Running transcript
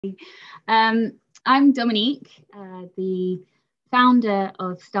I'm Dominique, the founder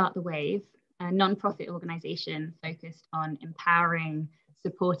of Start the Wave, a nonprofit organization focused on empowering,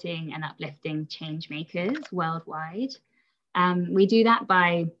 supporting and uplifting change makers worldwide. We do that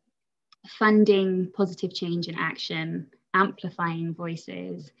by funding positive change and action, amplifying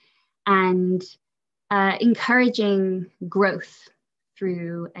voices, and encouraging growth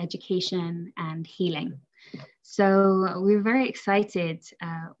through education and healing. So we were very excited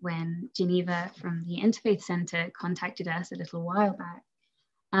when Geneva from the Interfaith Center contacted us a little while back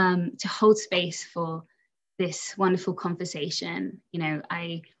to hold space for this wonderful conversation. You know,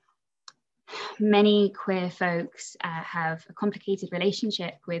 many queer folks have a complicated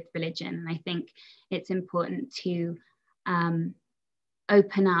relationship with religion, and I think it's important to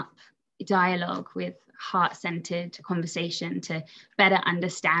open up dialogue with heart-centered conversation to better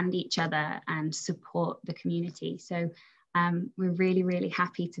understand each other and support the community. So we're really, really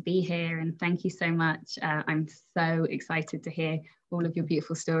happy to be here, and thank you so much. I'm so excited to hear all of your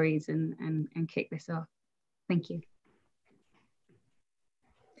beautiful stories and kick this off. Thank you.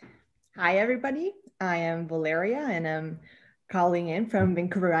 Hi, everybody. I am Valeria, and I'm calling in from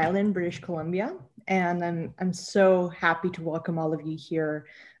Vancouver Island, British Columbia. And I'm so happy to welcome all of you here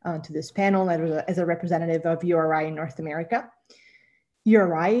to this panel as a representative of URI North America.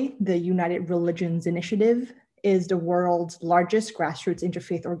 URI, the United Religions Initiative, is the world's largest grassroots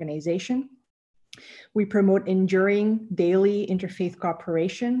interfaith organization. We promote enduring daily interfaith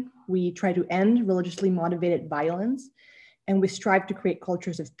cooperation. We try to end religiously motivated violence, and we strive to create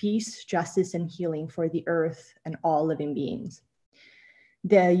cultures of peace, justice, and healing for the earth and all living beings.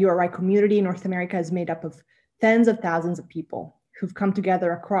 The URI community in North America is made up of tens of thousands of people who've come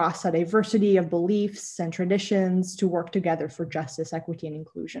together across a diversity of beliefs and traditions to work together for justice, equity, and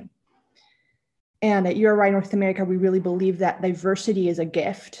inclusion. And at URI North America, we really believe that diversity is a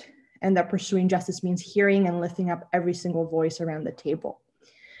gift, and that pursuing justice means hearing and lifting up every single voice around the table.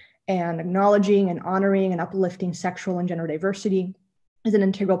 And acknowledging and honoring and uplifting sexual and gender diversity is an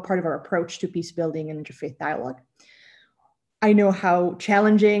integral part of our approach to peace building and interfaith dialogue. I know how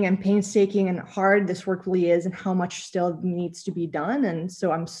challenging and painstaking and hard this work really is, and how much still needs to be done. And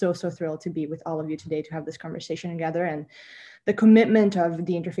so I'm so thrilled to be with all of you today to have this conversation together. And the commitment of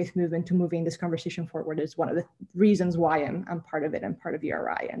the interfaith movement to moving this conversation forward is one of the reasons why I'm part of it. I'm part of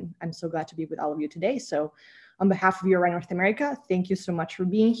URI, and I'm so glad to be with all of you today. So on behalf of URI North America, thank you so much for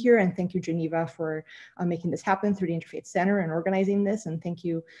being here. And thank you, Geneva, for making this happen through the Interfaith Center and organizing this. And thank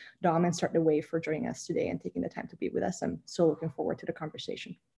you, Dom and Start the Wave, for joining us today and taking the time to be with us. I'm so looking forward to the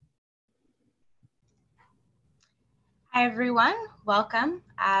conversation. Hi, everyone. Welcome.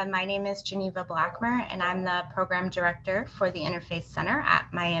 My name is Geneva Blackmer, and I'm the program director for the Interfaith Center at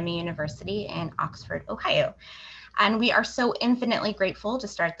Miami University in Oxford, Ohio. And we are so infinitely grateful to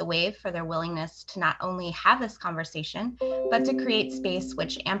Start the Wave for their willingness to not only have this conversation, but to create space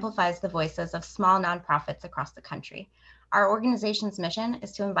which amplifies the voices of small nonprofits across the country. Our organization's mission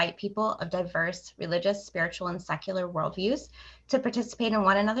is to invite people of diverse religious, spiritual, and secular worldviews to participate in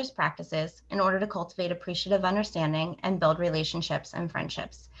one another's practices in order to cultivate appreciative understanding and build relationships and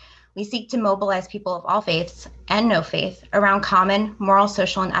friendships. We seek to mobilize people of all faiths and no faith around common moral,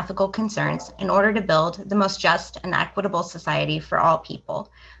 social, and ethical concerns in order to build the most just and equitable society for all people.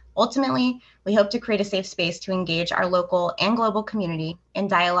 Ultimately, we hope to create a safe space to engage our local and global community in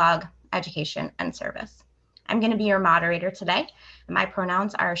dialogue, education, and service. I'm going to be your moderator today, and my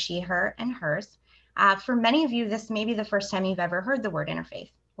pronouns are she, her, and hers. For many of you, this may be the first time you've ever heard the word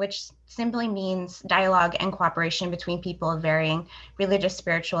interfaith, which simply means dialogue and cooperation between people of varying religious,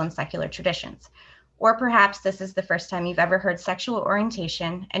 spiritual, and secular traditions. Or perhaps this is the first time you've ever heard sexual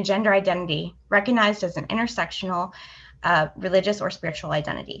orientation and gender identity recognized as an intersectional religious or spiritual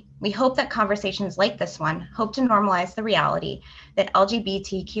identity. We hope that conversations like this one hope to normalize the reality that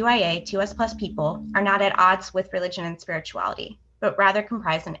LGBTQIA2S+ people are not at odds with religion and spirituality, but rather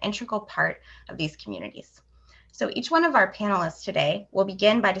comprise an integral part of these communities. So each one of our panelists today will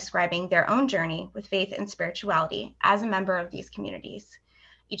begin by describing their own journey with faith and spirituality as a member of these communities.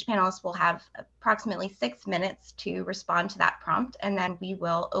 Each panelist will have approximately 6 minutes to respond to that prompt, and then we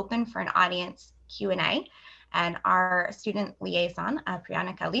will open for an audience Q&A. And our student liaison,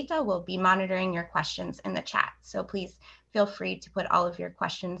 Priyanka Kalita, will be monitoring your questions in the chat. So please feel free to put all of your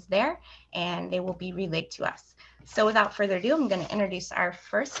questions there, and they will be relayed to us. So without further ado, I'm going to introduce our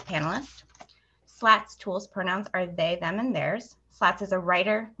first panelist. Slats Toole's pronouns are they, them, and theirs. Slats is a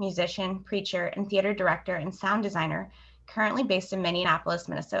writer, musician, preacher, and theater director and sound designer, currently based in Minneapolis,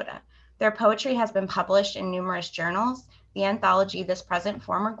 Minnesota. Their poetry has been published in numerous journals, the anthology This Present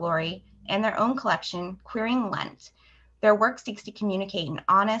Former Glory, and their own collection, Queering Lent. Their work seeks to communicate an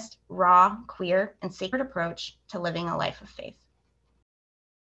honest, raw, queer, and sacred approach to living a life of faith.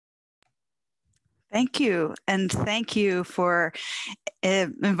 Thank you. And thank you for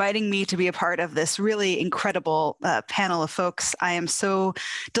inviting me to be a part of this really incredible panel of folks. I am so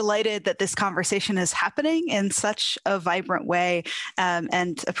delighted that this conversation is happening in such a vibrant way,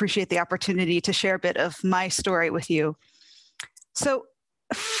 and appreciate the opportunity to share a bit of my story with you. So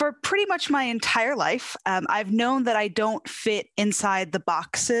for pretty much my entire life, I've known that I don't fit inside the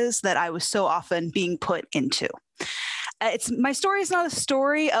boxes that I was so often being put into. My story is not a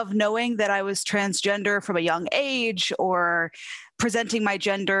story of knowing that I was transgender from a young age or presenting my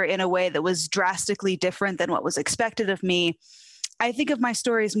gender in a way that was drastically different than what was expected of me. I think of my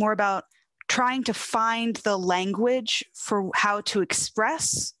story as more about trying to find the language for how to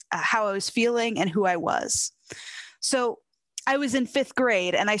express how I was feeling and who I was. So I was in 5th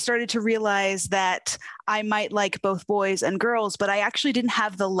grade and I started to realize that I might like both boys and girls, but I actually didn't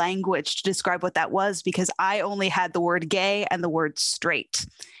have the language to describe what that was because I only had the word gay and the word straight.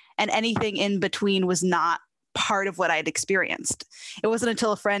 And anything in between was not part of what I'd experienced. It wasn't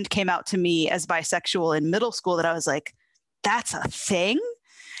until a friend came out to me as bisexual in middle school that I was like, that's a thing?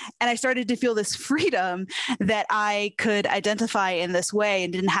 And I started to feel this freedom that I could identify in this way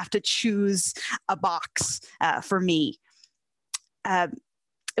and didn't have to choose a box for me.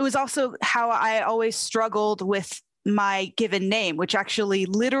 It was also how I always struggled with my given name, which actually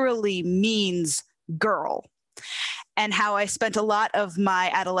literally means girl, and how I spent a lot of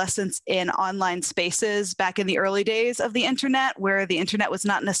my adolescence in online spaces back in the early days of the internet, where the internet was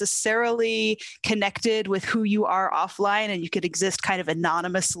not necessarily connected with who you are offline, and you could exist kind of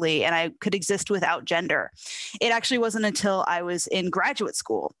anonymously, and I could exist without gender. It actually wasn't until I was in graduate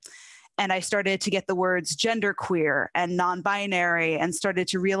school and I started to get the words genderqueer and non-binary and started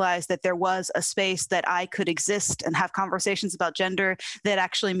to realize that there was a space that I could exist and have conversations about gender that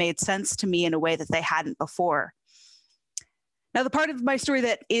actually made sense to me in a way that they hadn't before. Now, the part of my story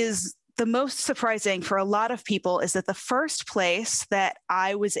that is the most surprising for a lot of people is that the first place that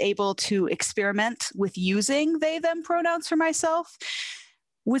I was able to experiment with using they, them pronouns for myself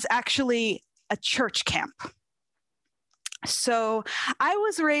was actually a church camp. So I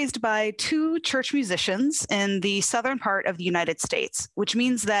was raised by 2 church musicians in the southern part of the United States, which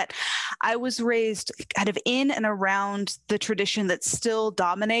means that I was raised kind of in and around the tradition that still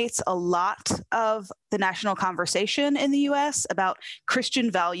dominates a lot of the national conversation in the US about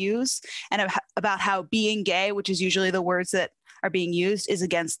Christian values and about how being gay, which is usually the words that are being used, is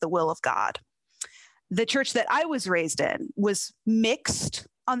against the will of God. The church that I was raised in was mixed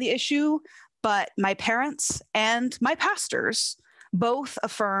on the issue, but my parents and my pastors both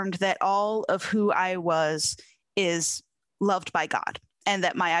affirmed that all of who I was is loved by God and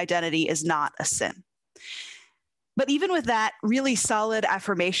that my identity is not a sin. But even with that really solid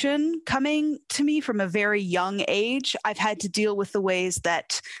affirmation coming to me from a very young age, I've had to deal with the ways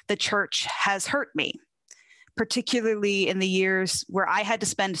that the church has hurt me, particularly in the years where I had to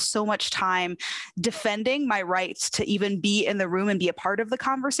spend so much time defending my rights to even be in the room and be a part of the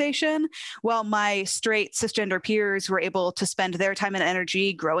conversation, while my straight cisgender peers were able to spend their time and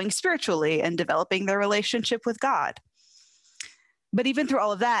energy growing spiritually and developing their relationship with God. But even through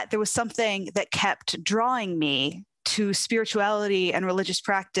all of that, there was something that kept drawing me to spirituality and religious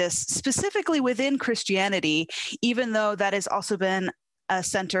practice, specifically within Christianity, even though that has also been a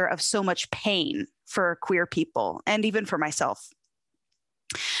center of so much pain for queer people and even for myself.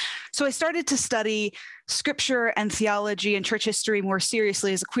 So I started to study scripture and theology and church history more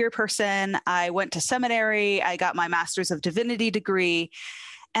seriously as a queer person. I went to seminary. I got my Master's of Divinity degree.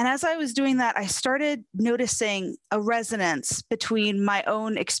 And as I was doing that, I started noticing a resonance between my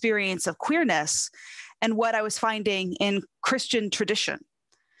own experience of queerness and what I was finding in Christian tradition.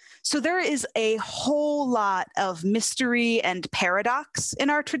 So there is a whole lot of mystery and paradox in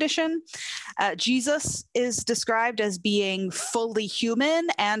our tradition. Jesus is described as being fully human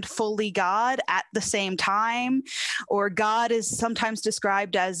and fully God at the same time, or God is sometimes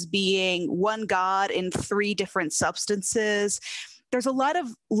described as being one God in 3 different substances. There's a lot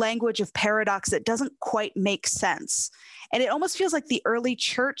of language of paradox that doesn't quite make sense. And it almost feels like the early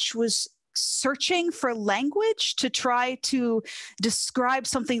church was searching for language to try to describe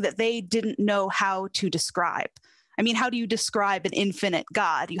something that they didn't know how to describe. I mean, how do you describe an infinite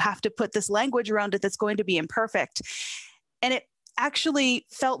God? You have to put this language around it that's going to be imperfect. And it actually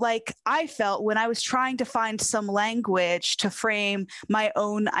felt like I felt when I was trying to find some language to frame my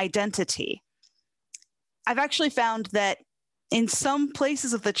own identity. I've actually found that in some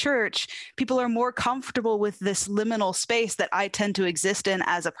places of the church, people are more comfortable with this liminal space that I tend to exist in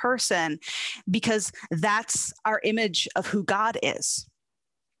as a person, because that's our image of who God is.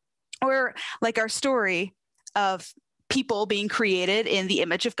 Or like our story of people being created in the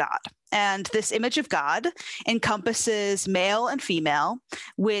image of God. And this image of God encompasses male and female,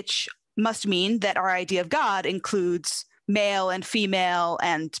 which must mean that our idea of God includes male and female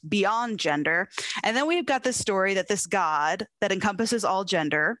and beyond gender. And then we've got this story that this God that encompasses all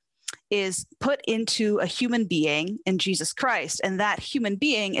gender is put into a human being in Jesus Christ, and that human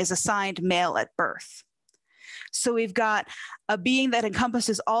being is assigned male at birth. So we've got a being that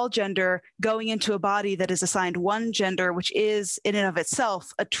encompasses all gender going into a body that is assigned one gender, which is in and of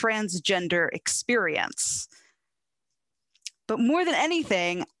itself a transgender experience. But more than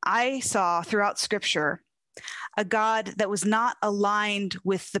anything, I saw throughout Scripture a God that was not aligned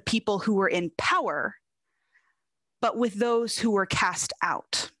with the people who were in power, but with those who were cast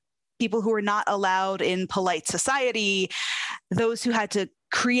out, people who were not allowed in polite society, those who had to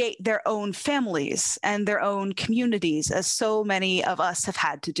create their own families and their own communities, as so many of us have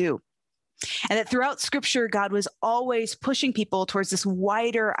had to do. And that throughout Scripture, God was always pushing people towards this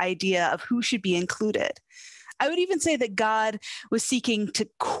wider idea of who should be included. I would even say that God was seeking to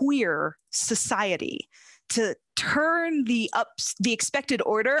queer society, to turn the expected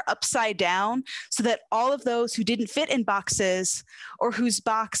order upside down so that all of those who didn't fit in boxes or whose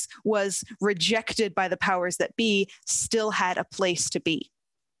box was rejected by the powers that be still had a place to be.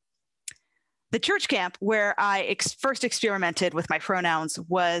 The church camp where I first experimented with my pronouns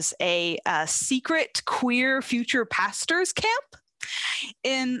was a secret queer future pastors camp.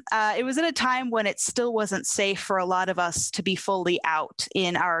 It was in a time when it still wasn't safe for a lot of us to be fully out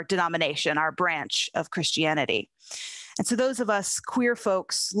in our denomination, our branch of Christianity. And so those of us queer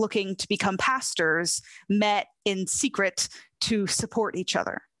folks looking to become pastors met in secret to support each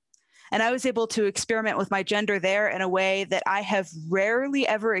other. And I was able to experiment with my gender there in a way that I have rarely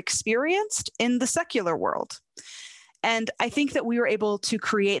ever experienced in the secular world. And I think that we were able to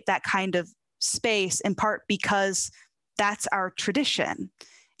create that kind of space in part because that's our tradition.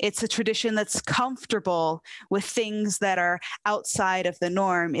 It's a tradition that's comfortable with things that are outside of the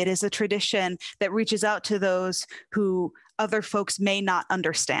norm. It is a tradition that reaches out to those who other folks may not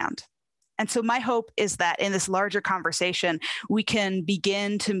understand. And so my hope is that in this larger conversation, we can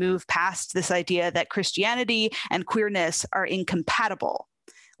begin to move past this idea that Christianity and queerness are incompatible,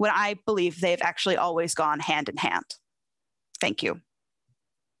 when I believe they've actually always gone hand in hand. Thank you.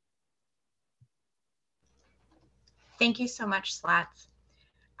 Thank you so much, Slats.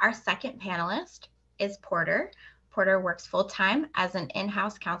 Our second panelist is Porter. Porter works full-time as an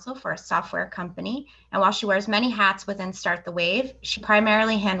in-house counsel for a software company. And while she wears many hats within Start the Wave, she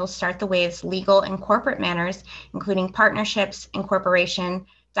primarily handles Start the Wave's legal and corporate matters, including partnerships, incorporation,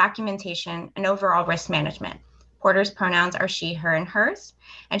 documentation, and overall risk management. Porter's pronouns are she, her, and hers.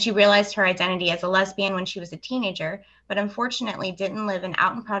 And she realized her identity as a lesbian when she was a teenager, but unfortunately didn't live an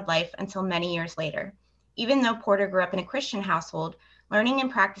out and proud life until many years later. Even though Porter grew up in a Christian household, learning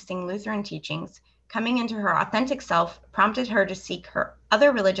and practicing Lutheran teachings, coming into her authentic self prompted her to seek her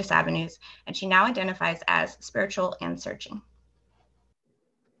other religious avenues, and she now identifies as spiritual and searching.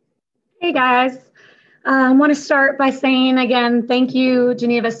 Hey guys, I want to start by saying again, thank you,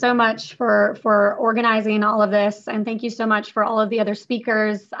 Geneva, so much for organizing all of this, and thank you so much for all of the other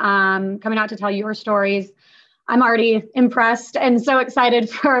speakers coming out to tell your stories. I'm already impressed and so excited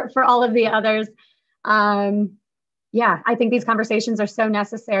for all of the others. Yeah, I think these conversations are so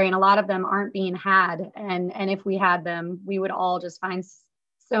necessary, and a lot of them aren't being had. And if we had them, we would all just find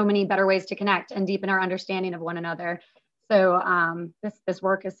so many better ways to connect and deepen our understanding of one another. So this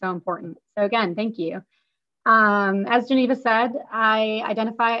work is so important. So again, thank you. As Geneva said, I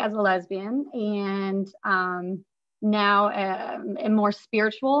identify as a lesbian, and now am more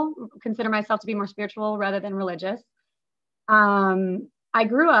spiritual, consider myself to be more spiritual rather than religious. I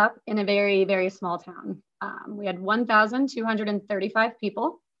grew up in a very, very small town. We had 1,235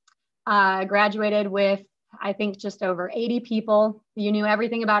 people, graduated with, I think, just over 80 people. You knew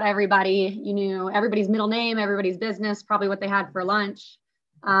everything about everybody. You knew everybody's middle name, everybody's business, probably what they had for lunch,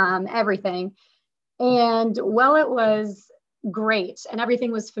 everything. And well, it was great and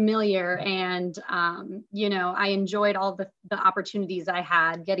everything was familiar. And, you know, I enjoyed all the opportunities I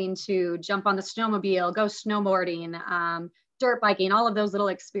had, getting to jump on the snowmobile, go snowboarding, dirt biking, all of those little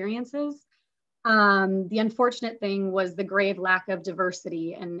experiences. The unfortunate thing was the grave lack of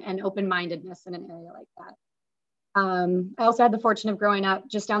diversity and open-mindedness in an area like that. I also had the fortune of growing up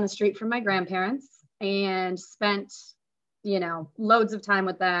just down the street from my grandparents and spent you know, loads of time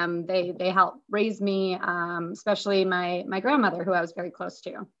with them. They helped raise me, especially my grandmother, who I was very close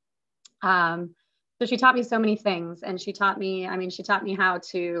to. So she taught me so many things, and she taught me how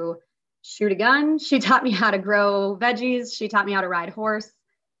to shoot a gun. She taught me how to grow veggies. She taught me how to ride horse.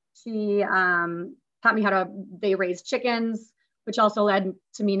 She taught me they raise chickens, which also led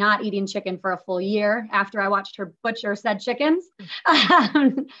to me not eating chicken for a full year after I watched her butcher said chickens.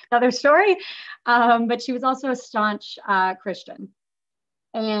 Another story. But she was also a staunch Christian.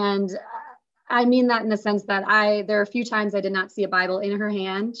 And I mean that in the sense that there are a few times I did not see a Bible in her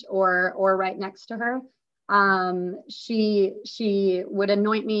hand or right next to her. She would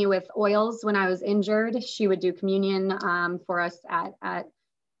anoint me with oils when I was injured. She would do communion for us at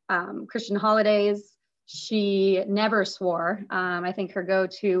Christian holidays. She never swore. I think her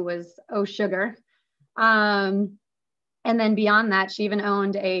go-to was, oh, sugar. And then beyond that, she even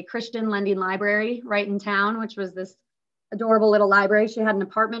owned a Christian lending library right in town, which was this adorable little library. She had an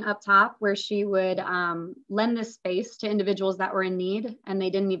apartment up top where she would lend this space to individuals that were in need, and they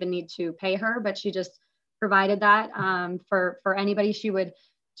didn't even need to pay her, but she just provided that for anybody. She would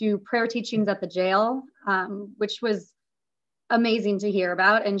do prayer teachings at the jail, which was amazing to hear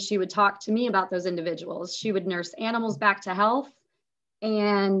about. And she would talk to me about those individuals. She would nurse animals back to health,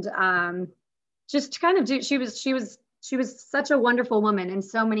 and just kind of she was such a wonderful woman in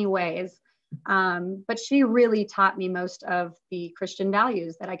so many ways. But she really taught me most of the Christian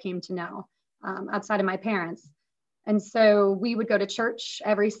values that I came to know outside of my parents. And so we would go to church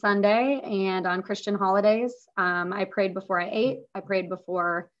every Sunday, and on Christian holidays, I prayed before I ate. I prayed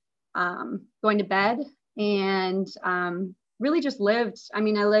before going to bed, and really just lived. I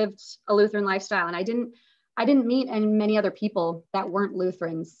lived a Lutheran lifestyle, and I didn't meet many other people that weren't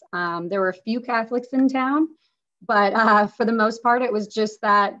Lutherans. There were a few Catholics in town, but for the most part, it was just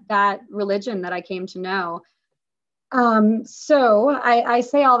that religion that I came to know. So I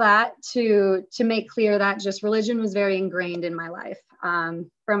say all that to make clear that just religion was very ingrained in my life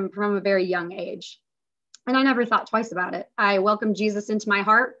from a very young age. And I never thought twice about it. I welcomed Jesus into my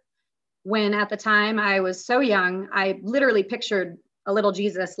heart when at the time I was so young. I literally pictured a little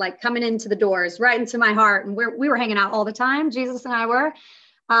Jesus like coming into the doors right into my heart. And we were hanging out all the time, Jesus and I were.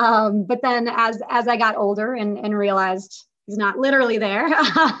 But then as I got older and realized he's not literally there,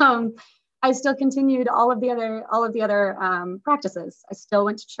 I still continued all of the other practices. I still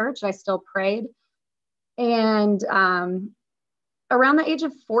went to church. I still prayed. And around the age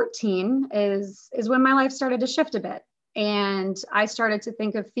of 14 is when my life started to shift a bit. And I started to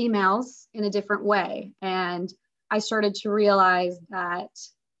think of females in a different way. And I started to realize that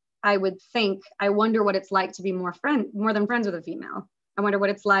I would think, I wonder what it's like to be more than friends with a female. I wonder what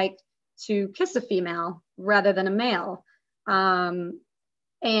it's like to kiss a female rather than a male. And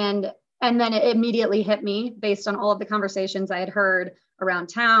then it immediately hit me based on all of the conversations I had heard around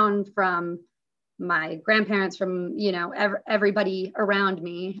town from my grandparents, from, everybody around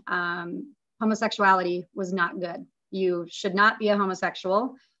me. Homosexuality was not good. You should not be a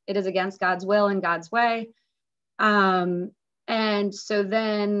homosexual. It is against God's will and God's way. And so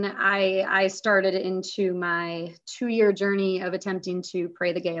then I started into my 2-year journey of attempting to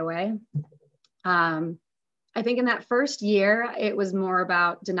pray the gay away. I think in that first year, it was more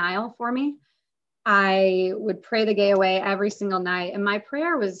about denial for me. I would pray the gay away every single night. And my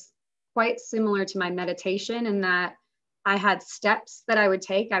prayer was quite similar to my meditation in that I had steps that I would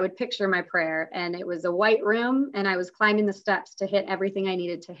take. I would picture my prayer, and it was a white room, and I was climbing the steps to hit everything I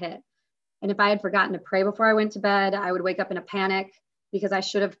needed to hit. And if I had forgotten to pray before I went to bed, I would wake up in a panic because I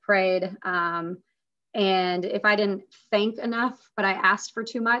should have prayed. And if I didn't thank enough, but I asked for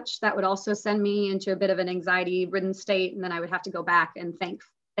too much, that would also send me into a bit of an anxiety-ridden state. And then I would have to go back and thank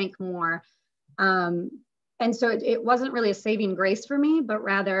more. And so it wasn't really a saving grace for me, but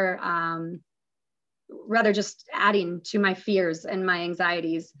rather just adding to my fears and my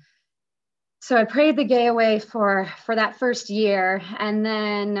anxieties. So I prayed the gay away for that first year. And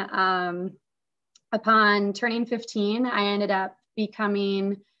then upon turning 15, I ended up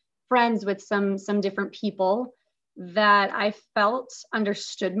becoming friends with some different people that I felt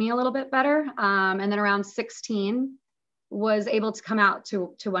understood me a little bit better. And then around 16, was able to come out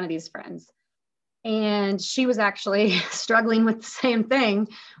to one of these friends. And she was actually struggling with the same thing,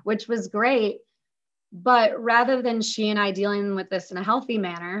 which was great. But rather than she and I dealing with this in a healthy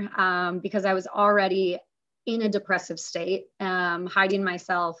manner, because I was already in a depressive state, hiding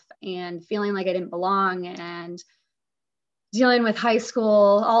myself and feeling like I didn't belong, and dealing with high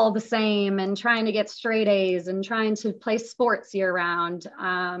school all the same, and trying to get straight A's and trying to play sports year round,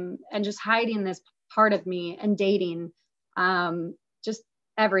 and just hiding this part of me, and dating, just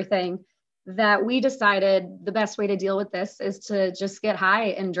everything. that we decided the best way to deal with this is to just get high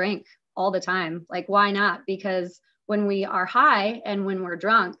and drink all the time. Like, why not? Because when we are high and when we're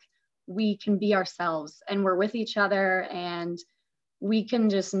drunk, we can be ourselves and we're with each other and we can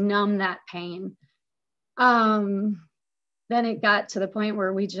just numb that pain. Then it got to the point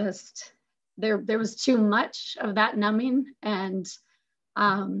where we just, there was too much of that numbing, and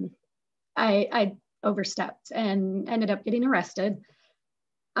I overstepped and ended up getting arrested.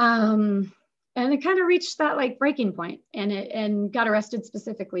 And it kind of reached that like breaking point, and got arrested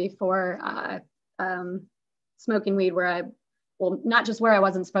specifically for smoking weed where well, not just where I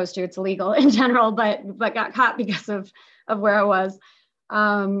wasn't supposed to, it's illegal in general, but got caught because of where I was.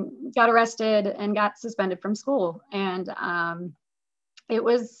 Got arrested and got suspended from school. And it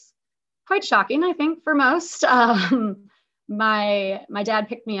was quite shocking, I think, for most. My dad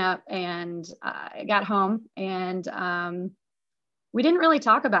picked me up and I got home, and we didn't really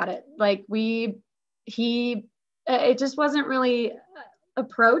talk about it. Like it just wasn't really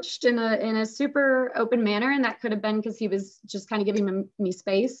approached in a super open manner. And that could have been because he was just kind of giving me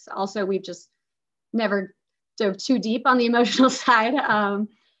space. Also, we've just never dove too deep on the emotional side.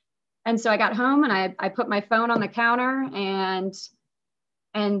 And so I got home and I put my phone on the counter, and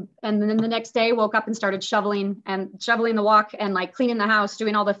then the next day woke up and started shoveling the walk and like cleaning the house,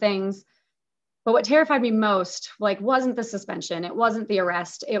 doing all the things. But what terrified me most, like, wasn't the suspension. It wasn't the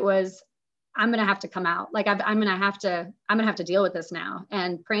arrest. It was, I'm going to have to come out. Like, I'm going to have to deal with this now.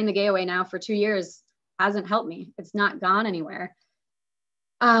 And praying the gay away now for 2 years hasn't helped me. It's not gone anywhere.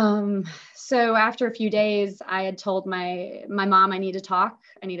 So after a few days, I had told my mom, I need to talk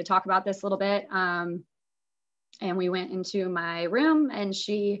about this a little bit. And we went into my room, and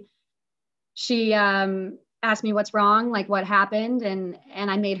she asked me what's wrong, like what happened. And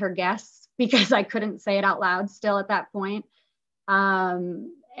I made her guess because I couldn't say it out loud still at that point.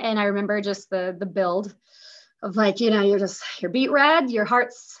 And I remember just the build of like, you're beet red, your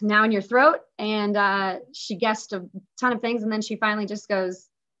heart's now in your throat. And she guessed a ton of things. And then she finally just goes,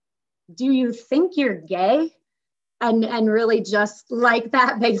 do you think you're gay? And really just like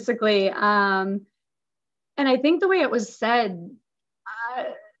that, basically. And I think the way it was said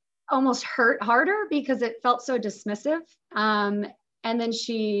almost hurt harder because it felt so dismissive. And then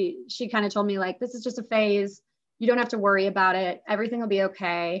she kind of told me, like, this is just a phase. You don't have to worry about it. Everything will be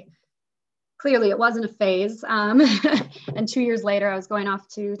okay. Clearly it wasn't a phase. And 2 years later, I was going off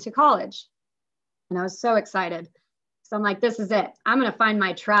to college, and I was so excited. So I'm like, this is it. I'm going to find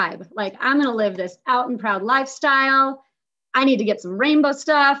my tribe. Like, I'm going to live this out and proud lifestyle. I need to get some rainbow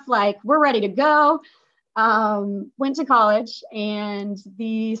stuff. Like, we're ready to go. Went to college, and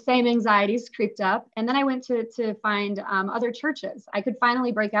the same anxieties creeped up. And then I went to find other churches. I could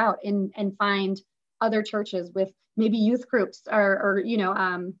finally break out and find other churches with maybe youth groups or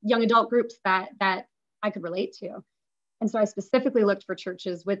young adult groups that I could relate to. And so I specifically looked for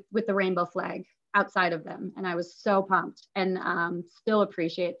churches with the rainbow flag outside of them. And I was so pumped, and still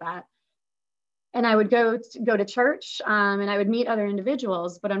appreciate that. And I would go to church, and I would meet other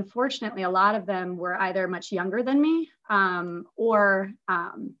individuals, but unfortunately, a lot of them were either much younger than me or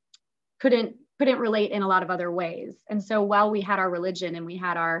couldn't relate in a lot of other ways. And so while we had our religion and we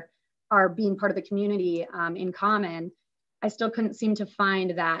had our being part of the community in common, I still couldn't seem to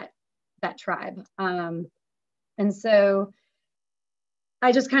find that tribe. And so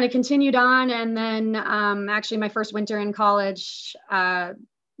I just kind of continued on. And then actually my first winter in college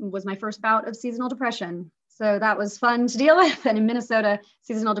was my first bout of seasonal depression. So that was fun to deal with. And in Minnesota,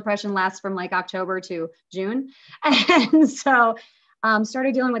 seasonal depression lasts from like October to June. And so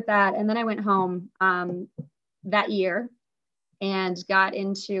started dealing with that. And then I went home that year and got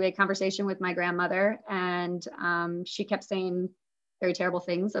into a conversation with my grandmother. And she kept saying very terrible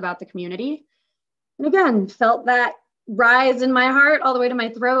things about the community. And again, felt that rise in my heart all the way to my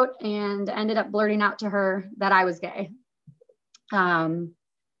throat, and ended up blurting out to her that I was gay.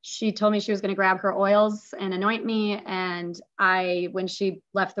 She told me she was going to grab her oils and anoint me. And when she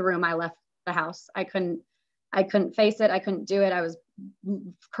left the room, I left the house. I couldn't face it. I couldn't do it. I was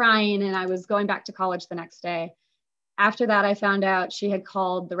crying, and I was going back to college the next day. After that, I found out she had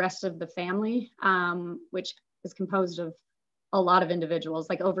called the rest of the family, which is composed of a lot of individuals,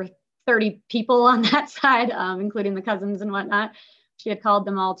 like over 30 people on that side, including the cousins and whatnot. She had called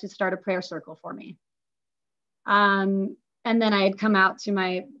them all to start a prayer circle for me. And then I had come out to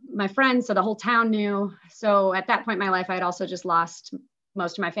my friends, so the whole town knew. So at that point in my life, I had also just lost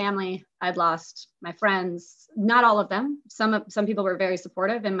most of my family. I'd lost my friends, not all of them. Some people were very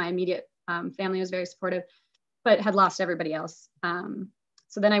supportive, and my immediate family was very supportive, but had lost everybody else.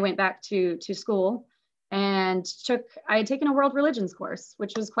 So then I went back to school and I had taken a world religions course,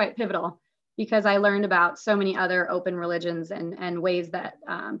 which was quite pivotal. because I learned about so many other open religions and ways that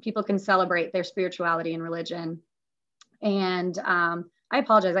people can celebrate their spirituality and religion. And I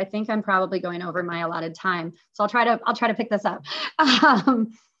apologize. I think I'm probably going over my allotted time, so I'll try to pick this up.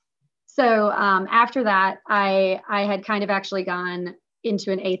 So after that, I had kind of actually gone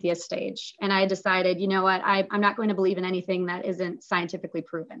into an atheist stage, and I decided, you know what, I'm not going to believe in anything that isn't scientifically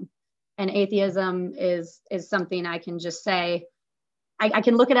proven. And atheism is something I can just say, I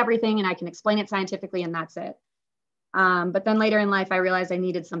can look at everything and I can explain it scientifically, and that's it. But then later in life, I realized I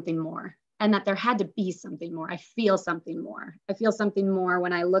needed something more, and that there had to be something more. I feel something more. I feel something more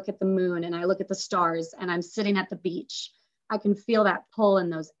when I look at the moon and I look at the stars and I'm sitting at the beach. I can feel that pull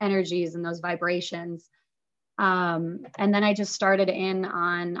and those energies and those vibrations. And then I just started in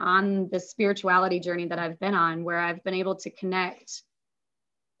on the spirituality journey that I've been on, where I've been able to connect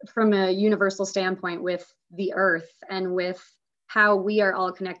from a universal standpoint with the earth, and with how we are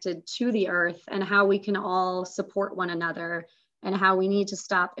all connected to the earth, and how we can all support one another, and how we need to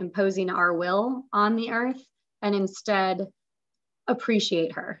stop imposing our will on the earth and instead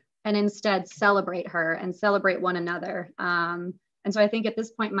appreciate her, and instead celebrate her and celebrate one another. And so I think at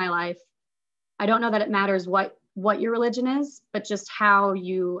this point in my life, I don't know that it matters what your religion is, but just how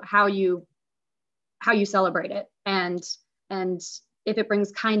you celebrate it. And if it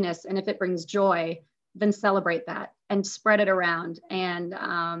brings kindness and if it brings joy, then celebrate that and spread it around. And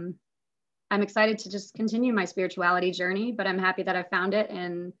I'm excited to just continue my spirituality journey, but I'm happy that I found it.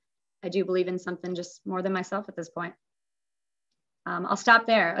 And I do believe in something just more than myself at this point. I'll stop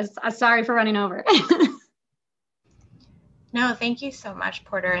there. I'm sorry for running over. No, thank you so much,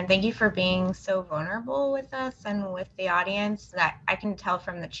 Porter. And thank you for being so vulnerable with us and with the audience. That I can tell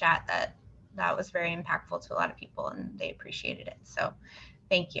from the chat that was very impactful to a lot of people, and they appreciated it. So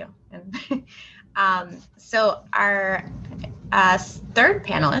thank you. And so our third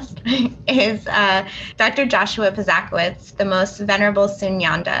panelist is Dr. Joshua Paszkiewicz, the Most Venerable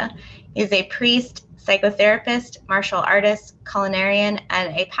Sunyananda. He's a priest, psychotherapist, martial artist, culinarian,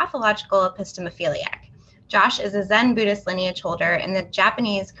 and a pathological epistomophiliac. Josh is a Zen Buddhist lineage holder in the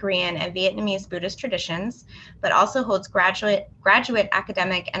Japanese, Korean, and Vietnamese Buddhist traditions, but also holds graduate,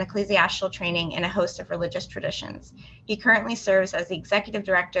 academic, and ecclesiastical training in a host of religious traditions. He currently serves as the executive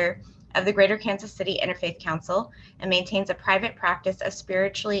director of the Greater Kansas City Interfaith Council and maintains a private practice of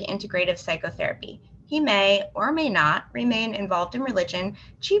spiritually integrative psychotherapy. He may or may not remain involved in religion,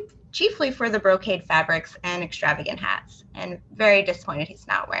 chiefly for the brocade fabrics and extravagant hats. And very disappointed he's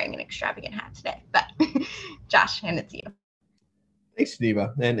not wearing an extravagant hat today. But Josh, hand it to you. Thanks,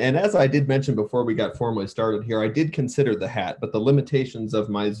 Geneva. And as I did mention before we got formally started here, I did consider the hat, but the limitations of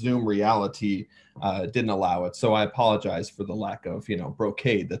my Zoom reality didn't allow it. So I apologize for the lack of,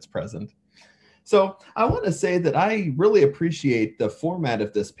 brocade that's present. So I want to say that I really appreciate the format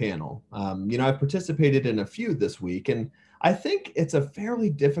of this panel. I've participated in a few this week, and I think it's a fairly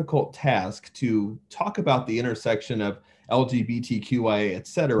difficult task to talk about the intersection of LGBTQIA, et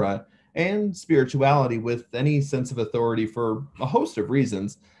cetera, and spirituality with any sense of authority for a host of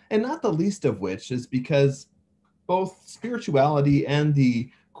reasons, and not the least of which is because both spirituality and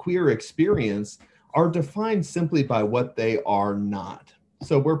the queer experience are defined simply by what they are not.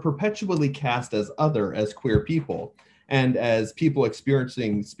 So we're perpetually cast as other as queer people, and as people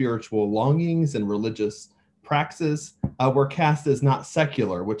experiencing spiritual longings and religious praxis, we're cast as not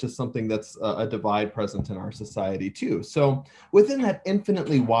secular, which is something that's a divide present in our society too. So within that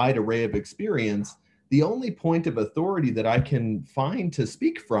infinitely wide array of experience, the only point of authority that I can find to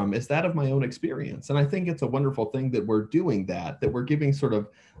speak from is that of my own experience. And I think it's a wonderful thing that we're doing that we're giving sort of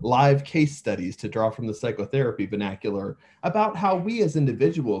live case studies, to draw from the psychotherapy vernacular, about how we as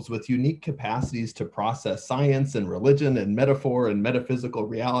individuals with unique capacities to process science and religion and metaphor and metaphysical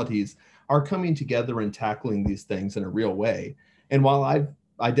realities are coming together and tackling these things in a real way. And while I've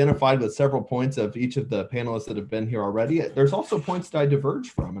identified with several points of each of the panelists that have been here already, there's also points that I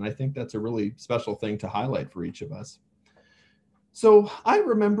diverge from, and I think that's a really special thing to highlight for each of us. So I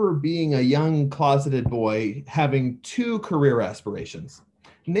remember being a young closeted boy having two career aspirations.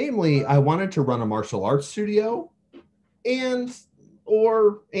 Namely, I wanted to run a martial arts studio, and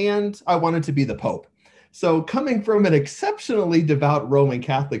I wanted to be the Pope. So coming from an exceptionally devout Roman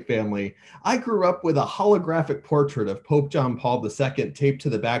Catholic family, I grew up with a holographic portrait of Pope John Paul II taped to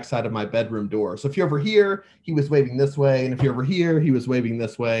the backside of my bedroom door. So if you're over here, he was waving this way. And if you're over here, he was waving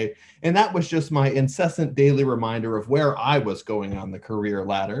this way. And that was just my incessant daily reminder of where I was going on the career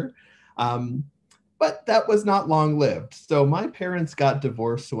ladder. But that was not long-lived. So my parents got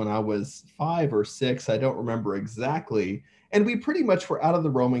divorced when I was 5 or 6. I don't remember exactly. And we pretty much were out of the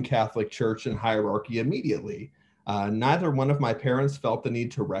Roman Catholic Church and hierarchy immediately. Neither one of my parents felt the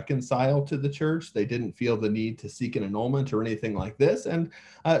need to reconcile to the church. They didn't feel the need to seek an annulment or anything like this. And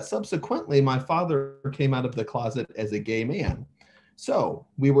subsequently, my father came out of the closet as a gay man. So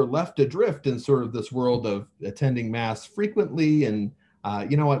we were left adrift in sort of this world of attending Mass frequently and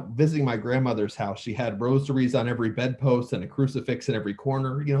visiting my grandmother's house. She had rosaries on every bedpost and a crucifix in every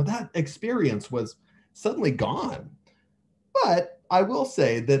corner. That experience was suddenly gone. But I will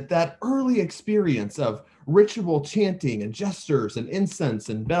say that early experience of ritual chanting and gestures and incense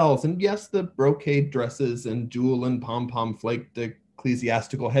and bells, and yes, the brocade dresses and jewel and pom-pom flaked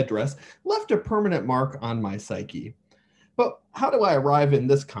ecclesiastical headdress left a permanent mark on my psyche. But how do I arrive in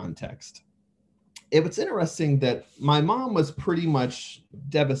this context? It was interesting that my mom was pretty much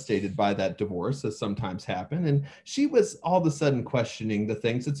devastated by that divorce, as sometimes happen, and she was all of a sudden questioning the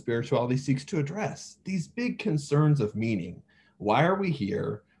things that spirituality seeks to address, these big concerns of meaning. Why are we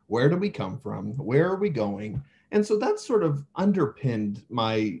here? Where do we come from? Where are we going? And so that sort of underpinned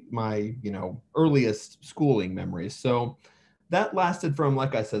my earliest schooling memories. So that lasted from,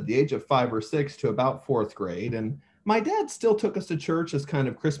 like I said, the age of 5 or 6 to about 4th grade. And my dad still took us to church as kind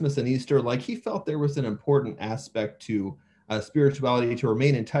of Christmas and Easter. Like, he felt there was an important aspect to spirituality to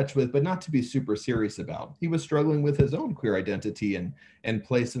remain in touch with, but not to be super serious about. He was struggling with his own queer identity and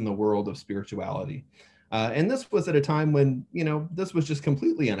place in the world of spirituality. And this was at a time when, this was just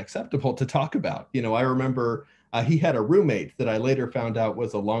completely unacceptable to talk about. I remember he had a roommate that I later found out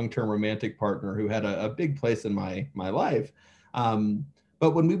was a long-term romantic partner who had a big place in my life.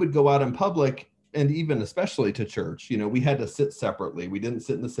 But when we would go out in public, and even especially to church, we had to sit separately. We didn't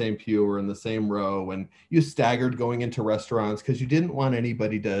sit in the same pew or in the same row, and you staggered going into restaurants because you didn't want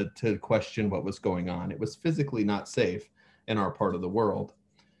anybody to question what was going on. It was physically not safe in our part of the world.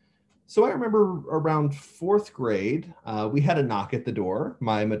 So I remember around 4th grade, we had a knock at the door.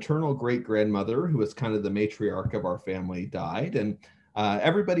 My maternal great-grandmother, who was kind of the matriarch of our family, died, and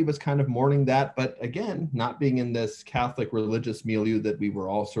everybody was kind of mourning that, but again, not being in this Catholic religious milieu that we were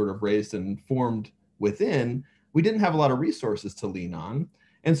all sort of raised and formed within, we didn't have a lot of resources to lean on.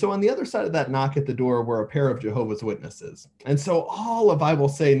 And so on the other side of that knock at the door were a pair of Jehovah's Witnesses. And so all of, I will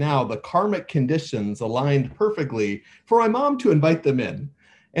say now, the karmic conditions aligned perfectly for my mom to invite them in.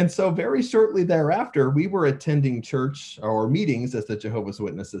 And so very shortly thereafter, we were attending church or meetings, as the Jehovah's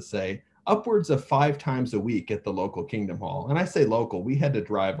Witnesses say, upwards of 5 times a week at the local Kingdom Hall. And I say local, we had to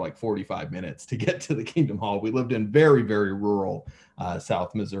drive like 45 minutes to get to the Kingdom Hall. We lived in very, very rural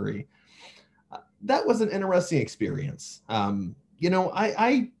South Missouri. That was an interesting experience.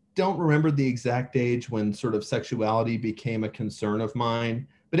 I don't remember the exact age when sort of sexuality became a concern of mine,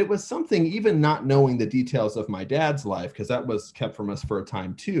 but it was something, even not knowing the details of my dad's life, because that was kept from us for a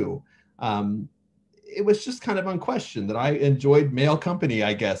time too. It was just kind of unquestioned that I enjoyed male company,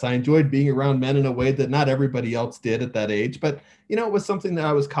 I guess. I enjoyed being around men in a way that not everybody else did at that age. But, it was something that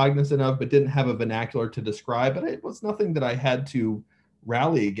I was cognizant of, but didn't have a vernacular to describe. But it was nothing that I had to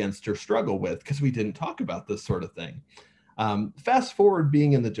rally against or struggle with, because we didn't talk about this sort of thing. Fast forward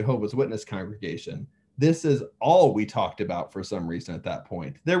being in the Jehovah's Witness congregation. This is all we talked about for some reason at that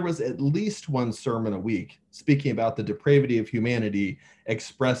point. There was at least one sermon a week speaking about the depravity of humanity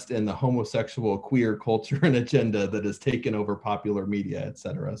expressed in the homosexual queer culture and agenda that has taken over popular media, et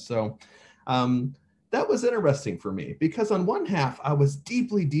cetera. So that was interesting for me, because on one half, I was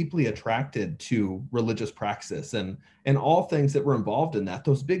deeply, deeply attracted to religious praxis and all things that were involved in that.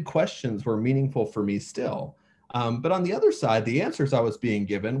 Those big questions were meaningful for me still. But on the other side, the answers I was being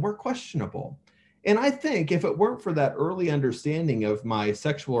given were questionable. And I think if it weren't for that early understanding of my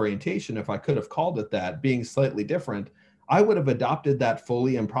sexual orientation, if I could have called it that, being slightly different, I would have adopted that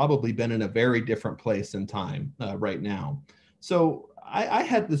fully and probably been in a very different place in time right now. So I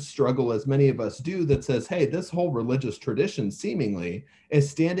had this struggle, as many of us do, that says, hey, this whole religious tradition seemingly is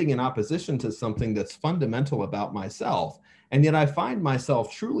standing in opposition to something that's fundamental about myself. And yet I find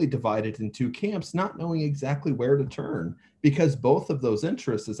myself truly divided in 2 camps, not knowing exactly where to turn, because both of those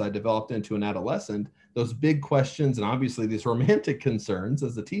interests, as I developed into an adolescent, those big questions and obviously these romantic concerns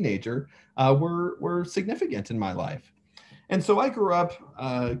as a teenager were significant in my life. And so I grew up,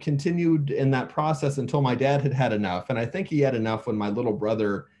 continued in that process until my dad had had enough. And I think he had enough when my little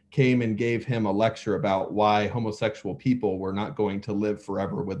brother came and gave him a lecture about why homosexual people were not going to live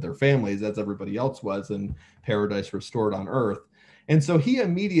forever with their families as everybody else was in Paradise Restored on Earth. And so he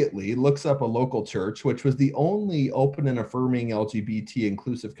immediately looks up a local church, which was the only open and affirming LGBT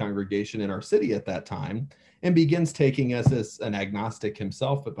inclusive congregation in our city at that time, and begins taking us as an agnostic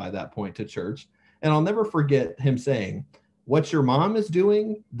himself, but by that point, to church. And I'll never forget him saying, "What your mom is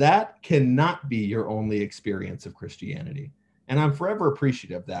doing, that cannot be your only experience of Christianity." And I'm forever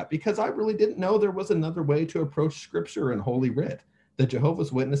appreciative of that, because I really didn't know there was another way to approach scripture and Holy Writ. The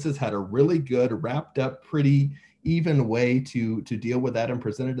Jehovah's Witnesses had a really good, wrapped up, pretty even way to deal with that and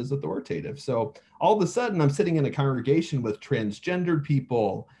present it as authoritative. So all of a sudden I'm sitting in a congregation with transgendered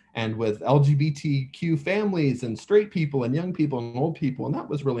people and with LGBTQ families and straight people and young people and old people. And that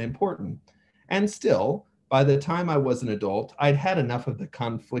was really important. And still, by the time I was an adult, I'd had enough of the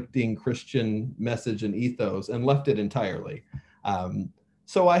conflicting Christian message and ethos and left it entirely.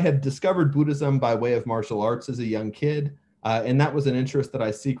 So I had discovered Buddhism by way of martial arts as a young kid. And that was an interest that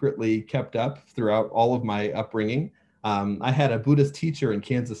I secretly kept up throughout all of my upbringing. I had a Buddhist teacher in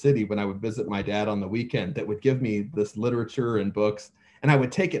Kansas City when I would visit my dad on the weekend that would give me this literature and books, and I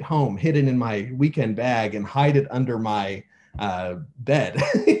would take it home, hidden in my weekend bag, and hide it under my bed,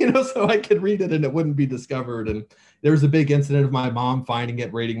 so I could read it and it wouldn't be discovered. And there was a big incident of my mom finding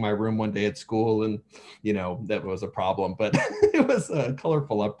it, raiding my room one day at school, and that was a problem, but it was a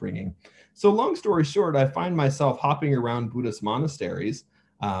colorful upbringing. So long story short, I find myself hopping around Buddhist monasteries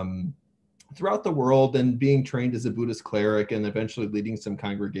throughout the world and being trained as a Buddhist cleric and eventually leading some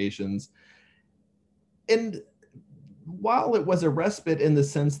congregations. And while it was a respite in the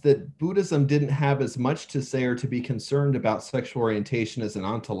sense that Buddhism didn't have as much to say or to be concerned about sexual orientation as an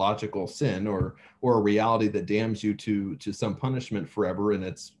ontological sin or a reality that damns you to some punishment forever in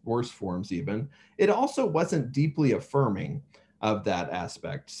its worst forms even, it also wasn't deeply affirming of that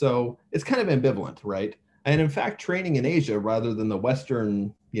aspect. So it's kind of ambivalent, right? And in fact, training in Asia rather than the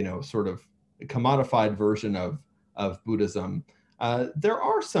Western, sort of commodified version of Buddhism, there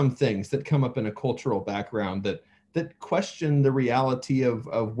are some things that come up in a cultural background that question the reality of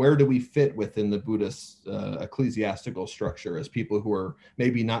where do we fit within the Buddhist ecclesiastical structure as people who are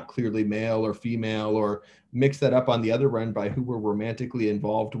maybe not clearly male or female, or mix that up on the other end by who we're romantically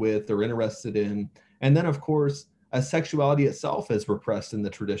involved with or interested in. And then, of course, sexuality itself is repressed in the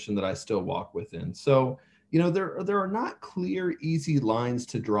tradition that I still walk within. So, there are not clear, easy lines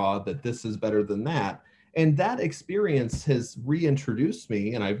to draw that this is better than that. And that experience has reintroduced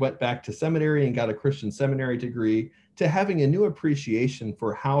me, and I went back to seminary and got a Christian seminary degree, to having a new appreciation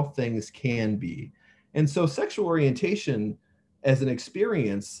for how things can be. And so sexual orientation as an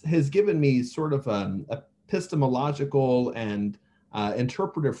experience has given me sort of an epistemological and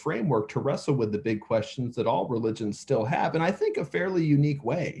interpretive framework to wrestle with the big questions that all religions still have, and I think a fairly unique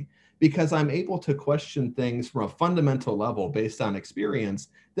way, because I'm able to question things from a fundamental level based on experience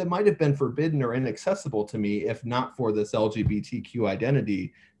that might have been forbidden or inaccessible to me if not for this LGBTQ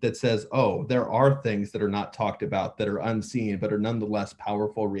identity that says, oh, there are things that are not talked about, that are unseen, but are nonetheless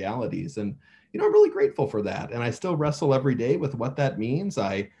powerful realities. And, I'm really grateful for that. And I still wrestle every day with what that means.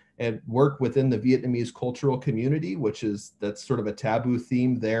 I work within the Vietnamese cultural community, that's sort of a taboo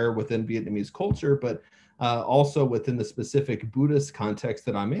theme there within Vietnamese culture, but also within the specific Buddhist context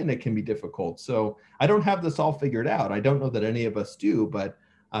that I'm in, it can be difficult. So I don't have this all figured out. I don't know that any of us do, but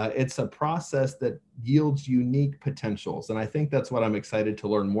it's a process that yields unique potentials. And I think that's what I'm excited to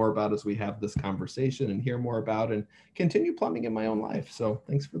learn more about as we have this conversation and hear more about and continue plumbing in my own life. So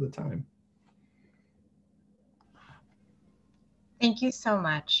thanks for the time. Thank you so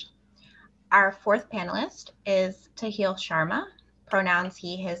much. Our fourth panelist is Tahil Sharma, pronouns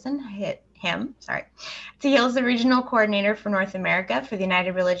he, his, and him. Tahil is the regional coordinator for North America for the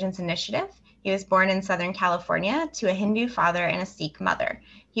United Religions Initiative. He was born in Southern California to a Hindu father and a Sikh mother.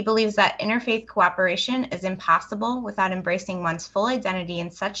 He believes that interfaith cooperation is impossible without embracing one's full identity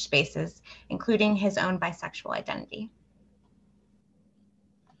in such spaces, including his own bisexual identity.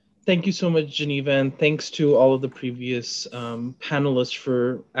 Thank you so much, Geneva, and thanks to all of the previous panelists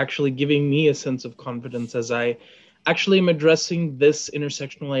for actually giving me a sense of confidence as I actually am addressing this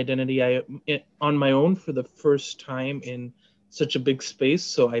intersectional identity on my own for the first time in such a big space.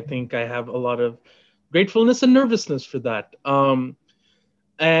 So I think I have a lot of gratefulness and nervousness for that.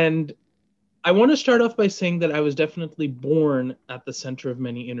 And I want to start off by saying that I was definitely born at the center of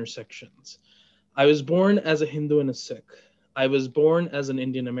many intersections. I was born as a Hindu and a Sikh. I was born as an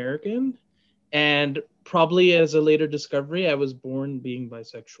Indian American, and probably as a later discovery, I was born being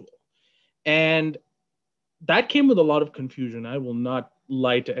bisexual. And that came with a lot of confusion. I will not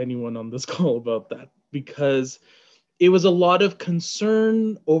lie to anyone on this call about that, because it was a lot of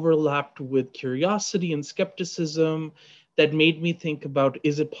concern overlapped with curiosity and skepticism that made me think about,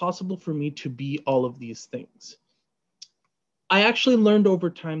 is it possible for me to be all of these things? I actually learned over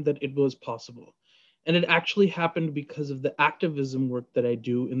time that it was possible. And it actually happened because of the activism work that I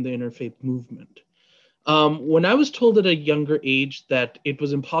do in the interfaith movement. When I was told at a younger age that it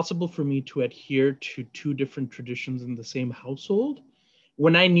was impossible for me to adhere to two different traditions in the same household,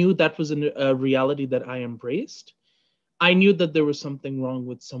 when I knew that was a reality that I embraced, I knew that there was something wrong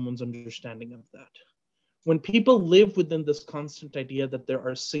with someone's understanding of that. When people live within this constant idea that there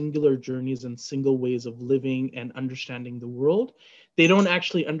are singular journeys and single ways of living and understanding the world, they don't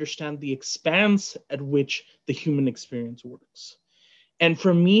actually understand the expanse at which the human experience works. And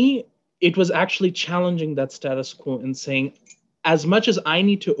for me, it was actually challenging that status quo and saying, as much as I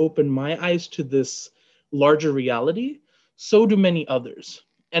need to open my eyes to this larger reality, so do many others.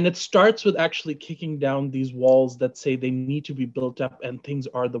 And it starts with actually kicking down these walls that say they need to be built up and things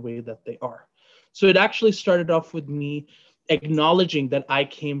are the way that they are. So it actually started off with me acknowledging that I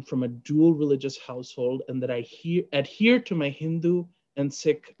came from a dual religious household and that I adhere to my Hindu and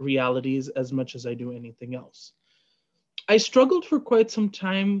Sikh realities as much as I do anything else. I struggled for quite some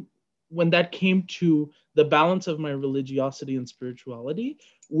time when that came to the balance of my religiosity and spirituality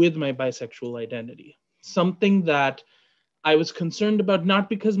with my bisexual identity. Something that I was concerned about, not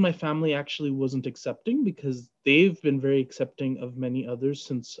because my family actually wasn't accepting, because they've been very accepting of many others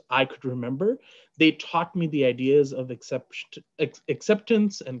since I could remember. They taught me the ideas of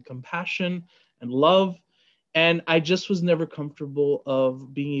acceptance and compassion and love. And I just was never comfortable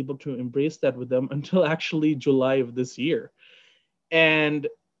of being able to embrace that with them until actually July of this year. And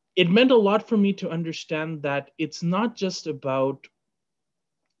it meant a lot for me to understand that it's not just about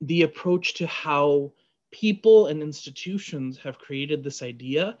the approach to how people and institutions have created this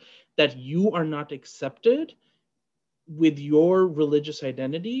idea that you are not accepted with your religious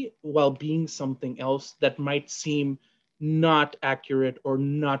identity while being something else that might seem not accurate or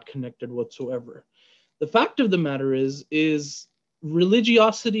not connected whatsoever. The fact of the matter is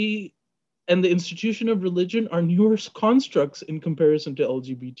religiosity and the institution of religion are newer constructs in comparison to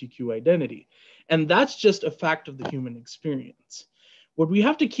LGBTQ identity. And that's just a fact of the human experience. What we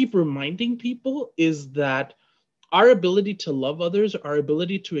have to keep reminding people is that our ability to love others, our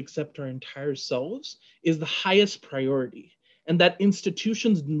ability to accept our entire selves is the highest priority, and that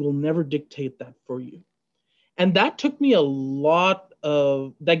institutions will never dictate that for you. And that took me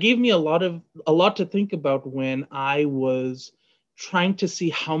that gave me a lot to think about when I was trying to see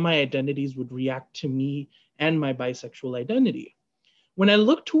how my identities would react to me and my bisexual identity. When I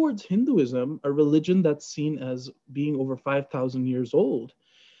look towards Hinduism, a religion that's seen as being over 5,000 years old,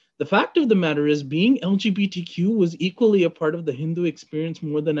 the fact of the matter is being LGBTQ was equally a part of the Hindu experience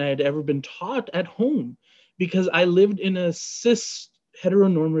more than I had ever been taught at home, because I lived in a cis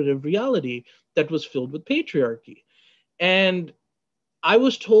heteronormative reality that was filled with patriarchy. And I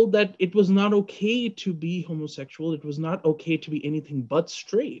was told that it was not okay to be homosexual. It was not okay to be anything but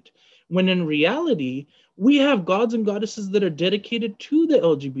straight. When in reality, we have gods and goddesses that are dedicated to the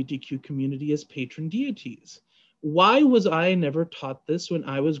LGBTQ community as patron deities. Why was I never taught this when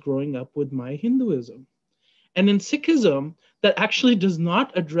I was growing up with my Hinduism? And in Sikhism, that actually does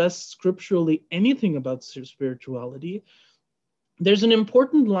not address scripturally anything about spirituality. There's an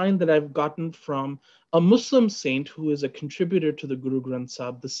important line that I've gotten from a Muslim saint who is a contributor to the Guru Granth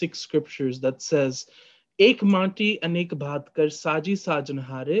Sahib, the Sikh scriptures, that says, "Ek mati anek bhat kar saji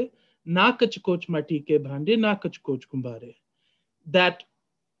sajanhare, na kach koch mati ke bhande, na kach koch kumbare." That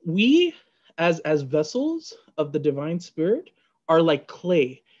we, as vessels of the divine spirit, are like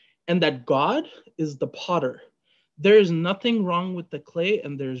clay, and that God is the potter. There is nothing wrong with the clay,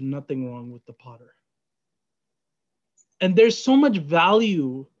 and there's nothing wrong with the potter. And there's so much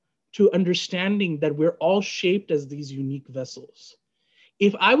value to understanding that we're all shaped as these unique vessels.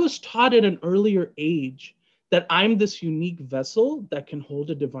 If I was taught at an earlier age that I'm this unique vessel that can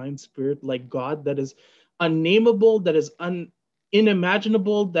hold a divine spirit like God, that is unnameable, that is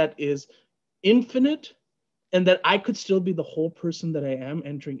unimaginable, that is infinite, and that I could still be the whole person that I am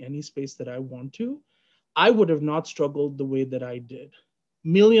entering any space that I want to, I would have not struggled the way that I did.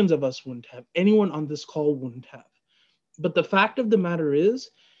 Millions of us wouldn't have. Anyone on this call wouldn't have. But the fact of the matter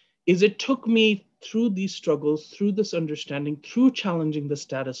is it took me through these struggles, through this understanding, through challenging the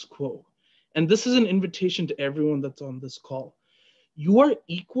status quo. And this is an invitation to everyone that's on this call. You are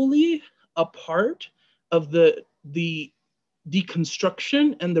equally a part of the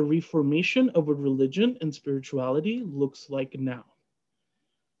deconstruction and the reformation of what religion and spirituality looks like now.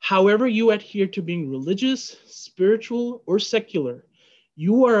 However you adhere to being religious, spiritual, or secular,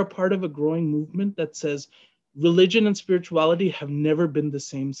 you are a part of a growing movement that says religion and spirituality have never been the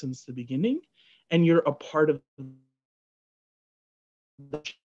same since the beginning, and you're a part of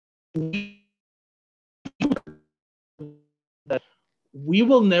that. We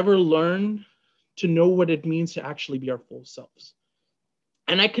will never learn to know what it means to actually be our full selves.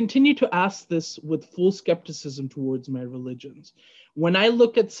 And I continue to ask this with full skepticism towards my religions. When I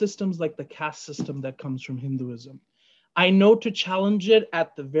look at systems like the caste system that comes from Hinduism, I know to challenge it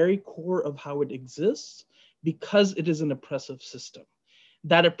at the very core of how it exists, because it is an oppressive system.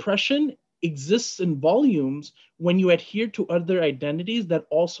 That oppression exists in volumes when you adhere to other identities that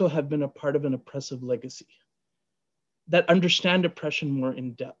also have been a part of an oppressive legacy, that understand oppression more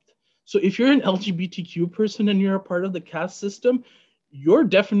in depth. So if you're an LGBTQ person and you're a part of the caste system, you're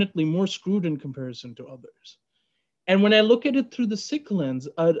definitely more screwed in comparison to others. And when I look at it through the Sikh lens,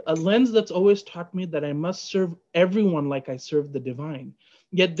 a lens that's always taught me that I must serve everyone like I serve the divine,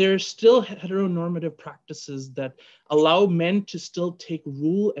 yet there's still heteronormative practices that allow men to still take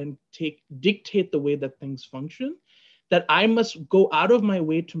rule and dictate the way that things function, that I must go out of my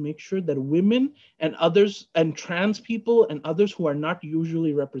way to make sure that women and others and trans people and others who are not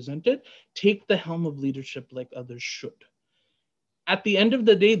usually represented take the helm of leadership like others should. At the end of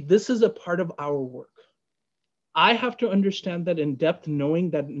the day, this is a part of our work. I have to understand that in depth,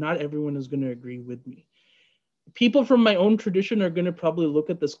 knowing that not everyone is going to agree with me. People from my own tradition are going to probably look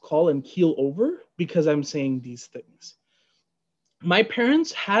at this call and keel over because I'm saying these things. My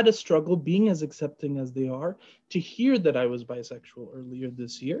parents had a struggle being as accepting as they are to hear that I was bisexual earlier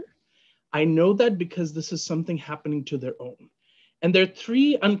this year. I know that because this is something happening to their own. And there are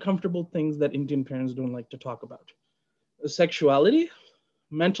three uncomfortable things that Indian parents don't like to talk about: sexuality,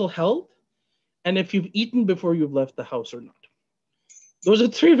 mental health, and if you've eaten before you've left the house or not. Those are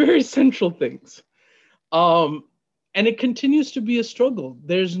three very central things. And it continues to be a struggle.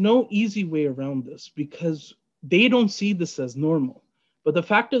 There's no easy way around this because they don't see this as normal. But the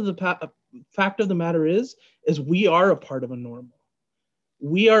fact of the matter is we are a part of a normal.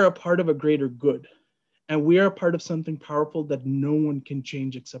 We are a part of a greater good. And we are a part of something powerful that no one can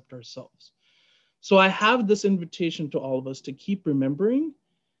change except ourselves. So I have this invitation to all of us to keep remembering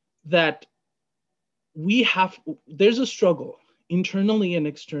that there's a struggle internally and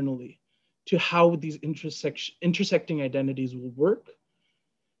externally to how these intersecting identities will work,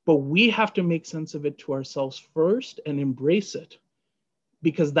 but we have to make sense of it to ourselves first and embrace it,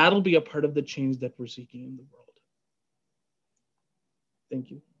 because that'll be a part of the change that we're seeking in the world.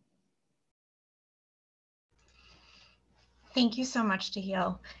 Thank you. Thank you so much,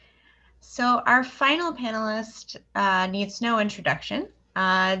 Tahil. So our final panelist needs no introduction.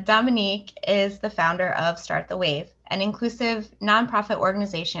 Dominique is the founder of Start the Wave, an inclusive nonprofit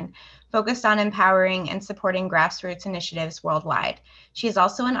organization focused on empowering and supporting grassroots initiatives worldwide. She is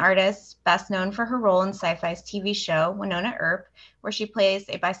also an artist, best known for her role in Syfy's TV show, Wynonna Earp, where she plays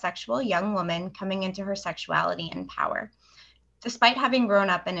a bisexual young woman coming into her sexuality and power. Despite having grown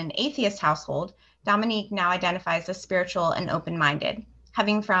up in an atheist household, Dominique now identifies as spiritual and open-minded,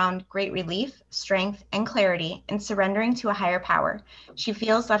 having found great relief, strength, and clarity in surrendering to a higher power. She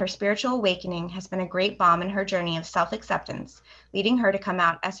feels that her spiritual awakening has been a great balm in her journey of self-acceptance, leading her to come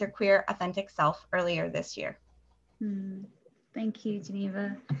out as her queer, authentic self earlier this year. Thank you,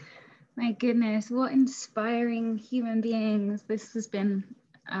 Geneva. My goodness, what inspiring human beings. This has been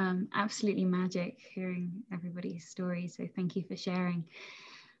absolutely magic hearing everybody's story, so thank you for sharing.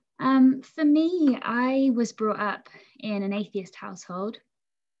 For me, I was brought up in an atheist household.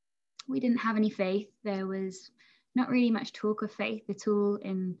 We didn't have any faith. There was not really much talk of faith at all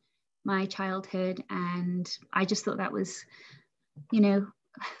in my childhood. And I just thought that was,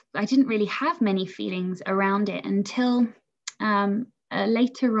 I didn't really have many feelings around it until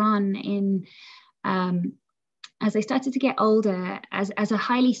later on in, as I started to get older, as a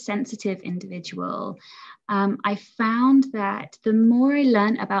highly sensitive individual, I found that the more I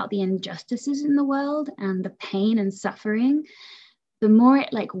learned about the injustices in the world and the pain and suffering, the more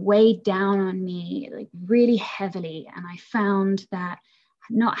it weighed down on me really heavily. And I found that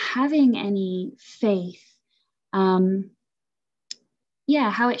not having any faith, how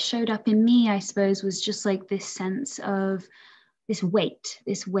it showed up in me, I suppose, was just this sense of this weight.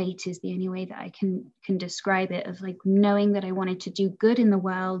 This weight is the only way that I can describe it, of knowing that I wanted to do good in the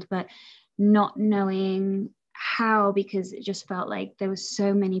world, but not knowing how, because it just felt like there was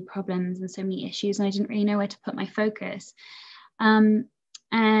so many problems and so many issues, and I didn't really know where to put my focus.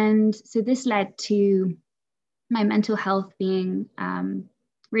 And so this led to my mental health being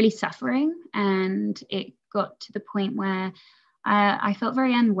really suffering, and it got to the point where I felt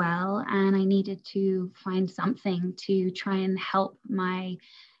very unwell, and I needed to find something to try and help my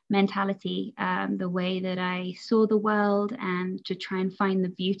mentality, the way that I saw the world, and to try and find the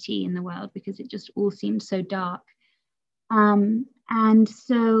beauty in the world, because it just all seemed so dark. And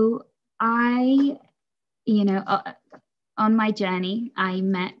so I, on my journey, I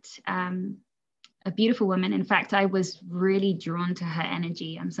met a beautiful woman. In fact, I was really drawn to her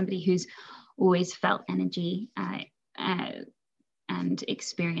energy. I'm somebody who's always felt energy and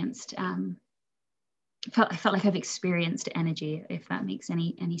experienced I felt like I've experienced energy, if that makes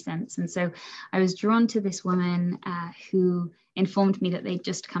any sense. And so I was drawn to this woman who informed me that they'd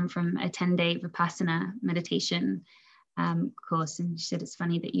just come from a 10-day Vipassana meditation course. And she said, it's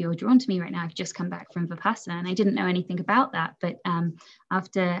funny that you're drawn to me right now. I've just come back from Vipassana. And I didn't know anything about that. But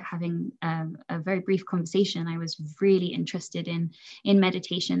after having a very brief conversation, I was really interested in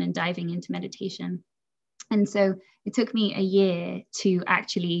meditation and diving into meditation. And so it took me a year to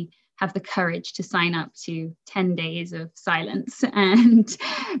actually have the courage to sign up to 10 days of silence and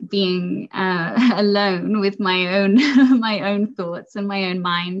being alone with my own thoughts and my own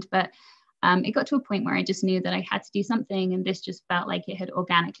mind. But it got to a point where I just knew that I had to do something, and this just felt like it had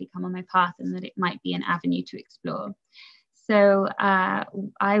organically come on my path and that it might be an avenue to explore. So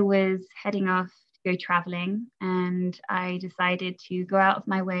I was heading off to go traveling, and I decided to go out of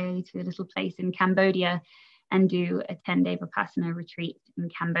my way to a little place in Cambodia and do a 10-day Vipassana retreat in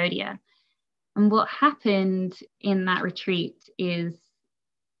Cambodia. And what happened in that retreat is,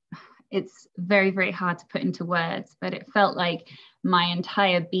 it's very, very hard to put into words, but it felt like my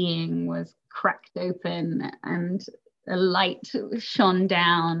entire being was cracked open and a light shone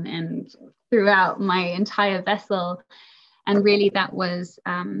down and throughout my entire vessel. And really that was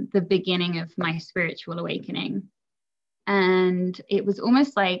the beginning of my spiritual awakening. And it was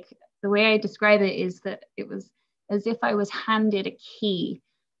almost like, the way I describe it is that it was as if I was handed a key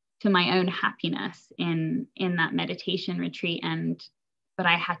to my own happiness in that meditation retreat, but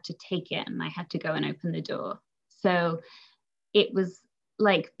I had to take it and I had to go and open the door. So it was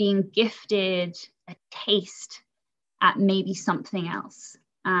like being gifted a taste at maybe something else,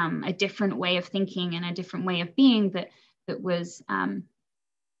 a different way of thinking and a different way of being that was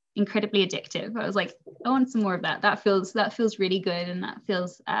incredibly addictive. I was like, I want some more of that. That feels really good, and that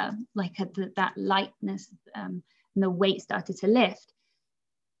feels like that lightness, and the weight started to lift.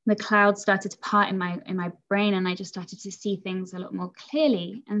 The clouds started to part in my brain, and I just started to see things a lot more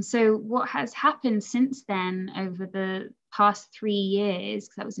clearly. And so what has happened since then, over the past 3 years,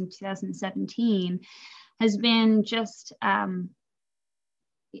 because that was in 2017, has been just an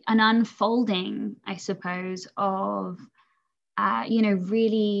unfolding, I suppose, of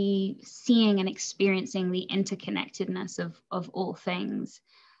really seeing and experiencing the interconnectedness of all things,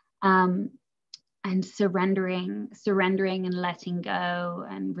 and surrendering and letting go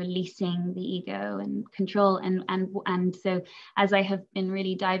and releasing the ego and control. And so as I have been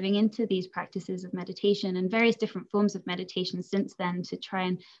really diving into these practices of meditation and various different forms of meditation since then, to try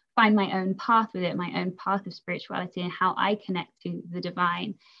and find my own path with it, my own path of spirituality and how I connect to the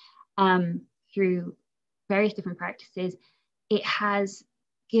divine through various different practices, it has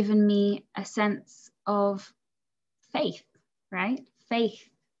given me a sense of faith, right? Faith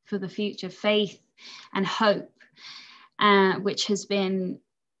for the future, faith and hope, which has been,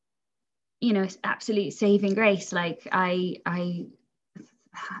 absolute saving grace. Like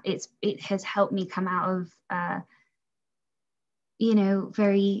it has helped me come out of, in a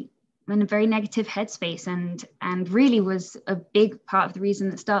very negative headspace, and really was a big part of the reason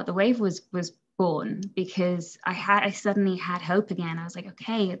that Start the Wave was born, because I suddenly had hope again. I was like,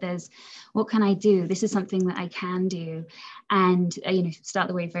 okay, what can I do? This is something that I can do. And Start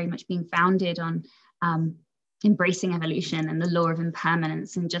the Wave very much being founded on embracing evolution and the law of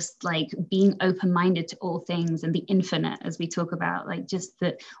impermanence, and just like being open-minded to all things and the infinite, as we talk about, like just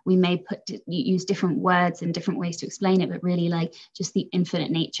that we may use different words and different ways to explain it, but really like just the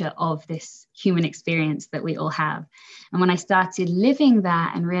infinite nature of this human experience that we all have. And when I started living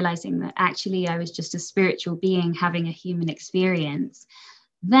that and realizing that actually I was just a spiritual being having a human experience,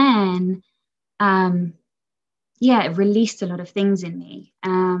 then it released a lot of things in me.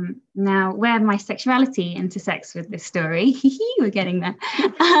 Now, where my sexuality intersects with this story, we're getting there,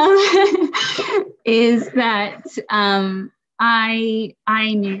 is that I've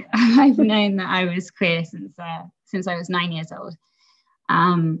known that I was queer since I was 9 years old.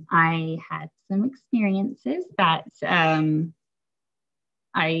 I had some experiences that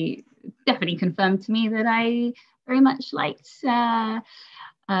I definitely confirmed to me that I very much liked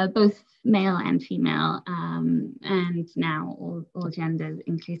both male and female, and now all genders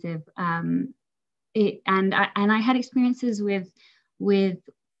inclusive. And I had experiences with a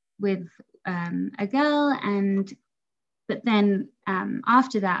girl, but then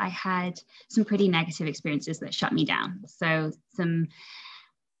after that I had some pretty negative experiences that shut me down. So some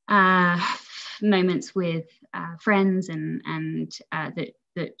moments with friends and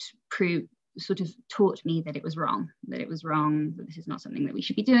that sort of taught me that it was wrong, that this is not something that we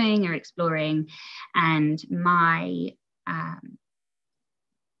should be doing or exploring. And I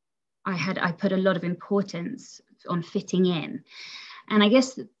put a lot of importance on fitting in. And I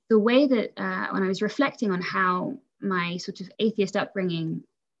guess the way that when I was reflecting on how my sort of atheist upbringing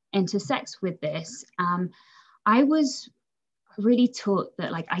intersects with this, I was really taught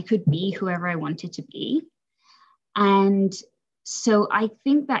that like I could be whoever I wanted to be. And so I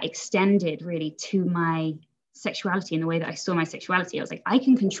think that extended really to my sexuality and the way that I saw my sexuality. I was like, I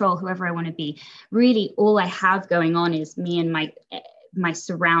can control whoever I want to be. Really, all I have going on is me and my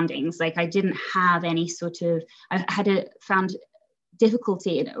surroundings. Like I didn't have any sort of, I found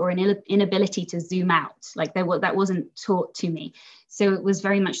difficulty or an inability to zoom out. Like that wasn't taught to me. So it was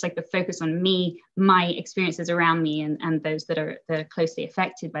very much like the focus on me, my experiences around me, and those that are closely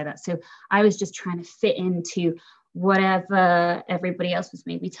affected by that. So I was just trying to fit into whatever everybody else was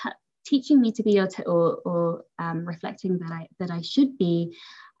maybe teaching me to be, or reflecting that I should be.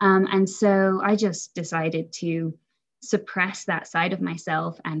 And so I just decided to suppress that side of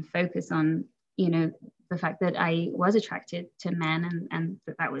myself and focus on, the fact that I was attracted to men, and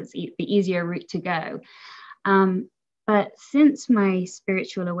that was the easier route to go. But since my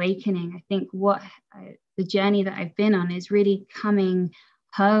spiritual awakening, I think the journey that I've been on is really coming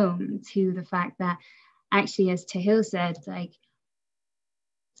home to the fact that actually, as Tahil said, like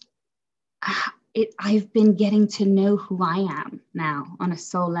I've been getting to know who I am now on a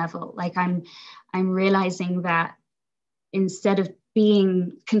soul level. Like I'm realizing that instead of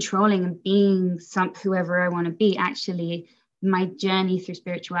being controlling and being whoever I want to be, actually my journey through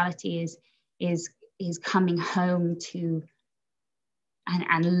spirituality is coming home to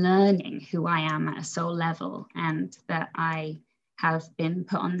and learning who I am at a soul level, and that I have been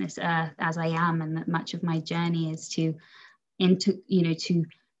put on this earth as I am, and that much of my journey is to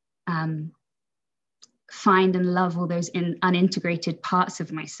find and love all those unintegrated parts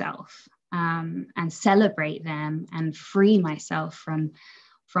of myself, and celebrate them and free myself from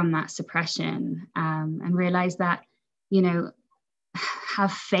that suppression, and realize that,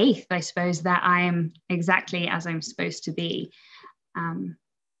 have faith, I suppose, that I am exactly as I'm supposed to be. I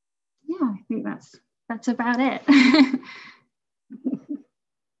think that's about it.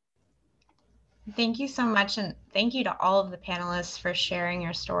 Thank you so much, and thank you to all of the panelists for sharing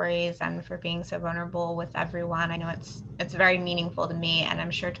your stories and for being so vulnerable with everyone. I know it's very meaningful to me, and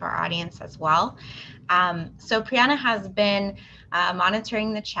I'm sure to our audience as well. So Priyana has been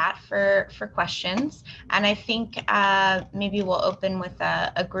monitoring the chat for questions, and I think maybe we'll open with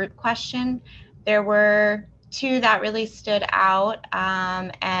a group question. There were two that really stood out,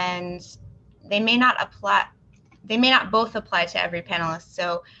 and they may not both apply to every panelist.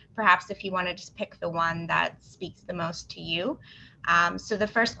 So perhaps if you want to just pick the one that speaks the most to you. So the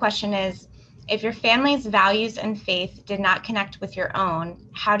first question is, if your family's values and faith did not connect with your own,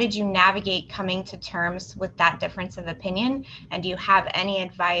 how did you navigate coming to terms with that difference of opinion? And do you have any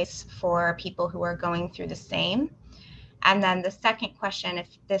advice for people who are going through the same? And then the second question, if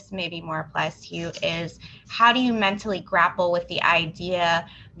this maybe more applies to you, is how do you mentally grapple with the idea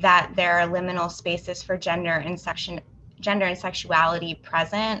that there are liminal spaces for gender and sexuality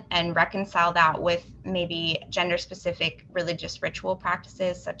present, and reconcile that with maybe gender-specific religious ritual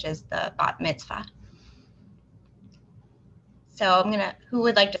practices such as the bat mitzvah? So who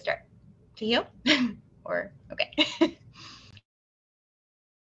would like to start? Tahil? Or, okay.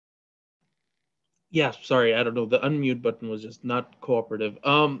 Yeah, sorry, I don't know. The unmute button was just not cooperative.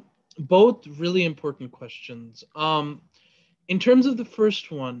 Both really important questions. In terms of the first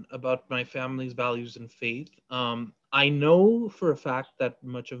one about my family's values and faith, I know for a fact that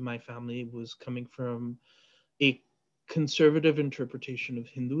much of my family was coming from a conservative interpretation of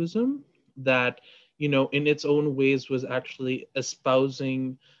Hinduism that, in its own ways was actually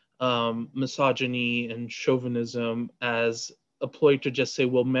espousing misogyny and chauvinism as a ploy to just say,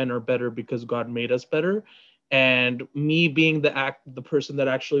 well, men are better because God made us better. And me being the person that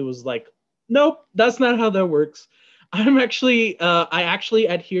actually was like, nope, that's not how that works. I actually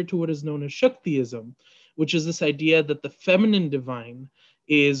adhere to what is known as Shaktiism, which is this idea that the feminine divine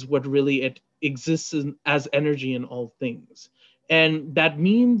is what really exists as energy in all things. And that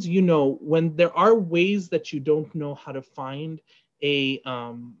means, when there are ways that you don't know how to find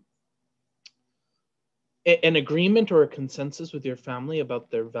an agreement or a consensus with your family about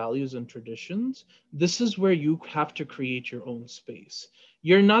their values and traditions, this is where you have to create your own space.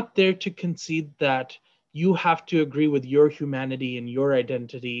 You're not there to concede that you have to agree with your humanity and your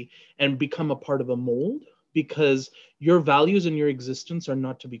identity and become a part of a mold, because your values and your existence are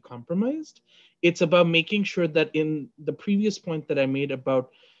not to be compromised. It's about making sure that, in the previous point that I made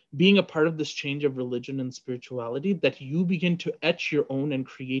about being a part of this change of religion and spirituality, that you begin to etch your own and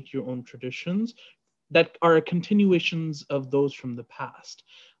create your own traditions that are continuations of those from the past.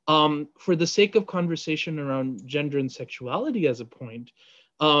 For the sake of conversation around gender and sexuality as a point,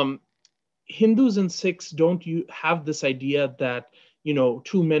 Hindus and Sikhs don't have this idea that, you know,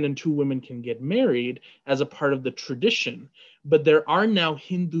 2 men and 2 women can get married as a part of the tradition. But there are now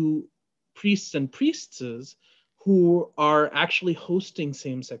Hindu priests and priestesses who are actually hosting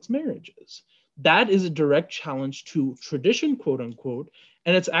same-sex marriages. That is a direct challenge to tradition, quote unquote,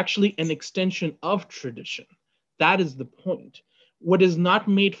 and it's actually an extension of tradition. That is the point. What is not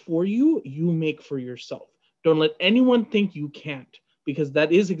made for you, you make for yourself. Don't let anyone think you can't, because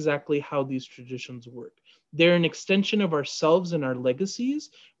that is exactly how these traditions work. They're an extension of ourselves and our legacies,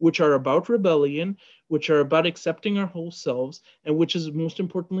 which are about rebellion, which are about accepting our whole selves, and which is most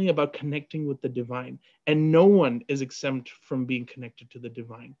importantly about connecting with the divine. And no one is exempt from being connected to the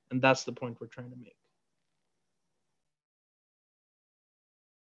divine. And that's the point we're trying to make.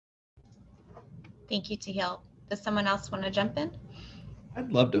 Thank you, Tahil. Does someone else want to jump in?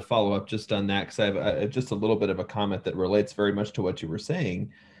 I'd love to follow up just on that, because I have just a little bit of a comment that relates very much to what you were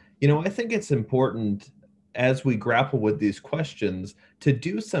saying. You know, I think it's important as we grapple with these questions to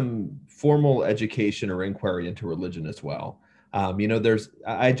do some formal education or inquiry into religion as well. You know,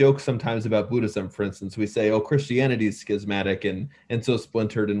 I joke sometimes about Buddhism, for instance. We say, oh, Christianity is schismatic and so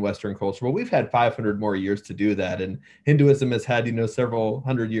splintered in Western culture. Well, we've had 500 more years to do that. And Hinduism has had, you know, several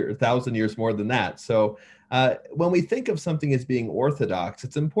hundred years, 1,000 years more than that. So when we think of something as being orthodox,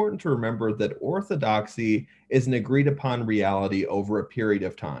 it's important to remember that orthodoxy is an agreed upon reality over a period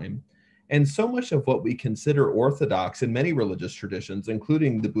of time. And so much of what we consider orthodox in many religious traditions,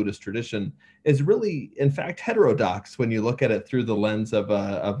 including the Buddhist tradition, is really, in fact, heterodox when you look at it through the lens of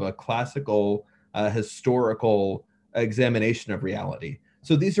a classical, historical examination of reality.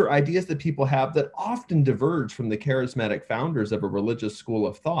 So these are ideas that people have that often diverge from the charismatic founders of a religious school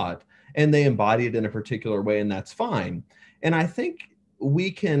of thought, and they embody it in a particular way, and that's fine. And I think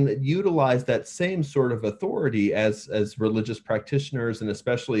we can utilize that same sort of authority as religious practitioners, and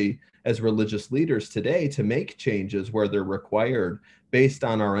especially as religious leaders today, to make changes where they're required based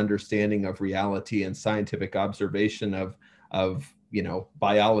on our understanding of reality and scientific observation of you know,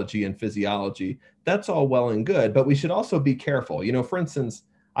 biology and physiology. That's all well and good, but we should also be careful. You know, for instance,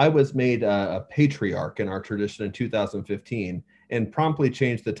 I was made a patriarch in our tradition in 2015 and promptly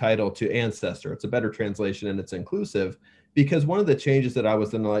changed the title to ancestor. It's a better translation and it's inclusive, because one of the changes that I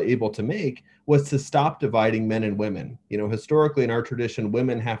was then able to make was to stop dividing men and women. You know, historically in our tradition,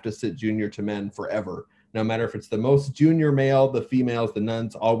 women have to sit junior to men forever. No matter if it's the most junior male, the females, the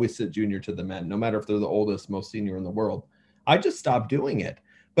nuns always sit junior to the men, no matter if they're the oldest, most senior in the world. I just stopped doing it.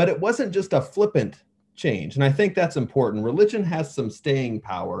 But it wasn't just a flippant change. And I think that's important. Religion has some staying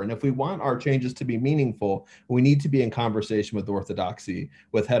power. And if we want our changes to be meaningful, we need to be in conversation with orthodoxy,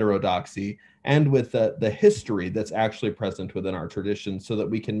 with heterodoxy, and with the history that's actually present within our tradition, so that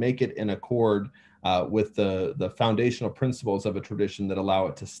we can make it in accord with the foundational principles of a tradition that allow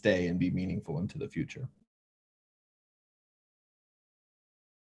it to stay and be meaningful into the future.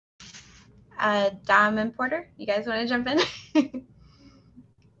 Dom and Porter, you guys want to jump in?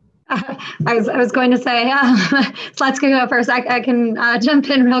 I was going to say, Slats can go first. I can jump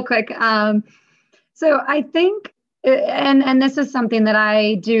in real quick. So I think, and this is something that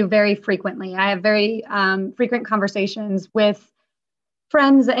I do very frequently. I have very frequent conversations with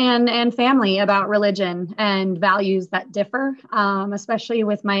friends and family about religion and values that differ, especially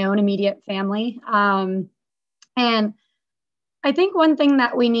with my own immediate family. And I think one thing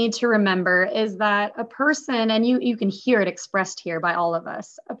that we need to remember is that a person, and you can hear it expressed here by all of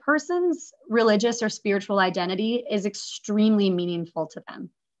us, a person's religious or spiritual identity is extremely meaningful to them.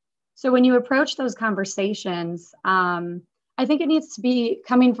 So when you approach those conversations, I think it needs to be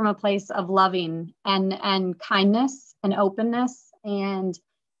coming from a place of loving and kindness and openness and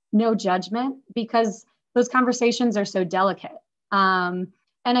no judgment, because those conversations are so delicate. And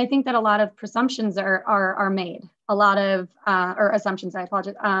I think that a lot of presumptions are made. A lot of, or assumptions, I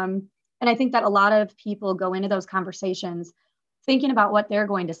apologize. And I think that a lot of people go into those conversations thinking about what they're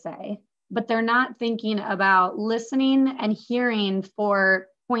going to say, but they're not thinking about listening and hearing for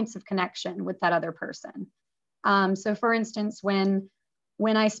points of connection with that other person. So for instance, when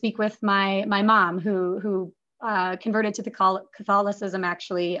I speak with my mom, who converted to the Catholicism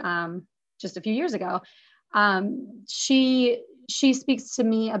actually just a few years ago, she speaks to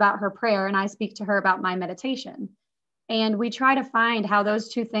me about her prayer and I speak to her about my meditation. And we try to find how those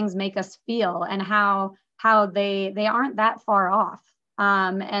two things make us feel and how they aren't that far off.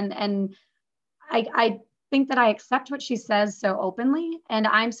 And I think that I accept what she says so openly, and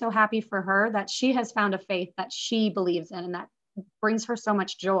I'm so happy for her that she has found a faith that she believes in and that brings her so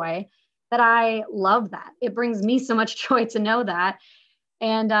much joy, that I love that. It brings me so much joy to know that.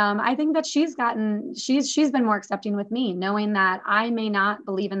 And I think that she's been more accepting with me, knowing that I may not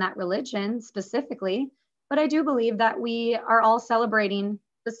believe in that religion specifically, but I do believe that we are all celebrating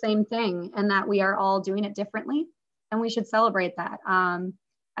the same thing and that we are all doing it differently, and we should celebrate that.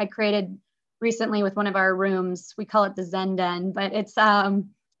 I created recently with one of our rooms, we call it the Zen Den, but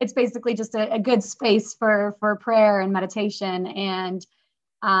it's basically just a good space for prayer and meditation. And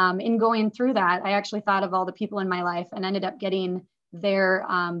in going through that, I actually thought of all the people in my life and ended up getting their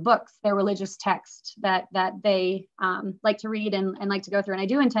books, their religious text that they like to read and like to go through. And I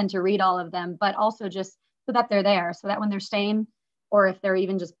do intend to read all of them, but also just so that they're there, so that when they're staying, or if they're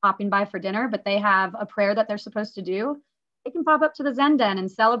even just popping by for dinner, but they have a prayer that they're supposed to do, they can pop up to the Zen Den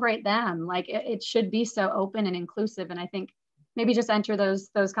and celebrate them. Like it should be so open and inclusive. And I think maybe just enter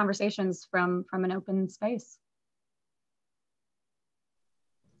those conversations from an open space.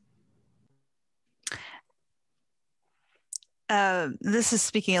 This is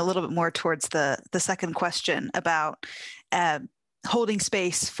speaking a little bit more towards the second question about holding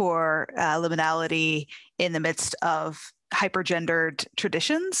space for liminality in the midst of hypergendered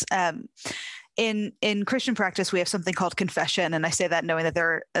traditions. In Christian practice, we have something called confession, and I say that knowing that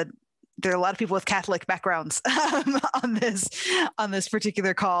there are a lot of people with Catholic backgrounds on this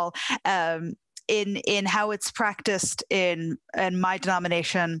particular call. In how it's practiced in my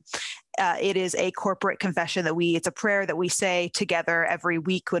denomination, it is a corporate confession it's a prayer that we say together every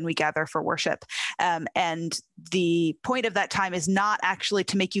week when we gather for worship. And the point of that time is not actually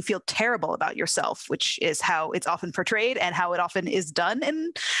to make you feel terrible about yourself, which is how it's often portrayed and how it often is done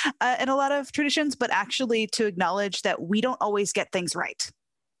in a lot of traditions, but actually to acknowledge that we don't always get things right.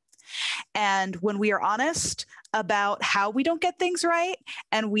 And when we are honest about how we don't get things right,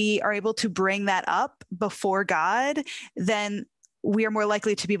 and we are able to bring that up before God, then we are more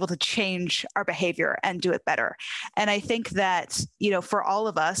likely to be able to change our behavior and do it better. And I think that, for all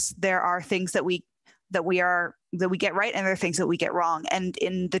of us, there are things that we get right, and there are things that we get wrong. And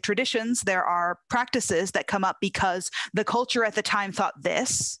in the traditions, there are practices that come up because the culture at the time thought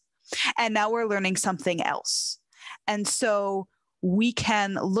this, and now we're learning something else. And so we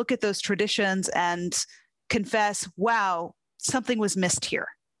can look at those traditions and confess, wow, something was missed here.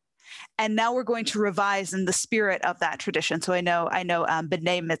 And now we're going to revise in the spirit of that tradition. So I know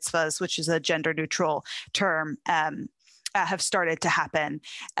b'nai mitzvahs, which is a gender neutral term, have started to happen.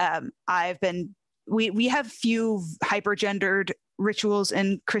 We have few hypergendered rituals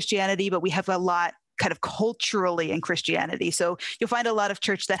in Christianity, but we have a lot kind of culturally in Christianity. So you'll find a lot of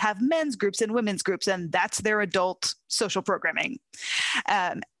church that have men's groups and women's groups, and that's their adult social programming.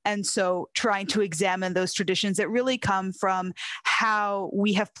 And so trying to examine those traditions that really come from how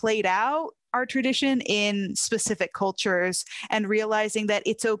we have played out our tradition in specific cultures, and realizing that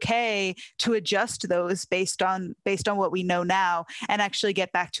it's okay to adjust those based on what we know now, and actually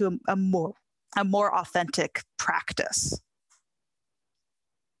get back to a more authentic practice.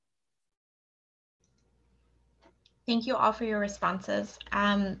 Thank you all for your responses.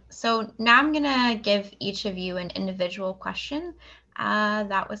 So now I'm going to give each of you an individual question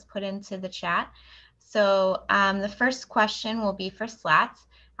that was put into the chat. So the first question will be for Slats.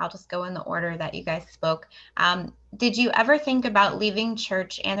 I'll just go in the order that you guys spoke. Did you ever think about leaving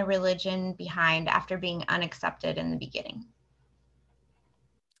church and the religion behind after being unaccepted in the beginning?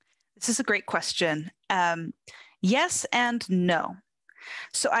 This is a great question. Yes and no.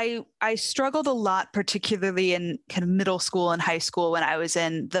 So I struggled a lot, particularly in kind of middle school and high school, when I was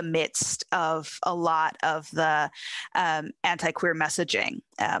in the midst of a lot of the anti-queer messaging,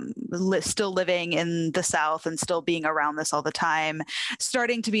 still living in the South and still being around this all the time,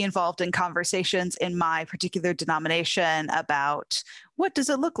 starting to be involved in conversations in my particular denomination about what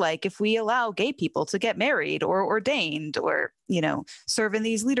does it look like if we allow gay people to get married or ordained or, serve in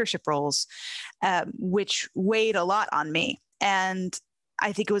these leadership roles, which weighed a lot on me. And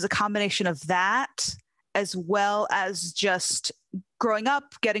I think it was a combination of that, as well as just growing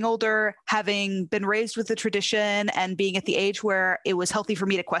up, getting older, having been raised with the tradition, and being at the age where it was healthy for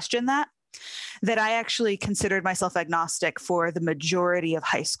me to question that I actually considered myself agnostic for the majority of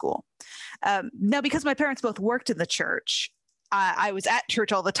high school. Now, because my parents both worked in the church, I was at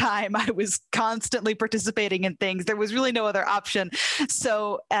church all the time. I was constantly participating in things. There was really no other option.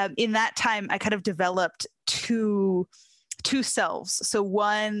 So in that time, I kind of developed two selves. So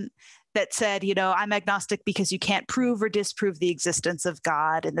one that said, I'm agnostic because you can't prove or disprove the existence of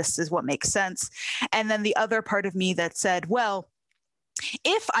God, and this is what makes sense. And then the other part of me that said, well,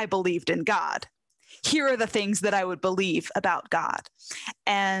 if I believed in God, here are the things that I would believe about God.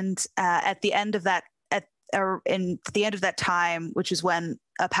 And at the end of that, the end of that time, which is when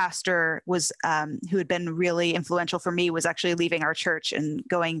a pastor was who had been really influential for me was actually leaving our church and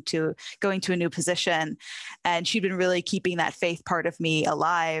going to a new position, and she'd been really keeping that faith part of me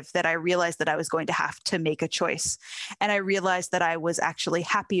alive, that I realized that I was going to have to make a choice. And I realized that I was actually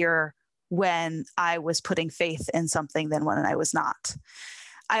happier when I was putting faith in something than when I was not.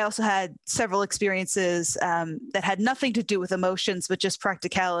 I also had several experiences that had nothing to do with emotions, but just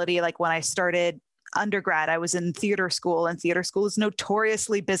practicality. Like when I started undergrad, I was in theater school, and theater school is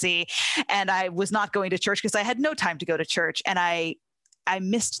notoriously busy. And I was not going to church because I had no time to go to church. And I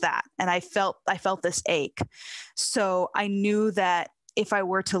missed that. And I felt this ache. So I knew that if I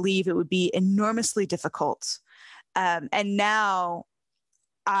were to leave, it would be enormously difficult. And now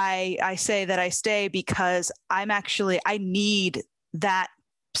I say that I stay because I need that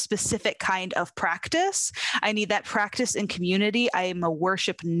specific kind of practice. I need that practice in community. I am a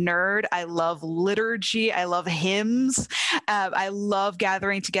worship nerd. I love liturgy. I love hymns. I love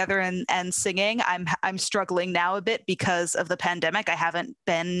gathering together and singing. I'm struggling now a bit because of the pandemic. I haven't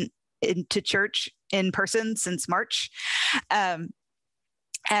been into church in person since March.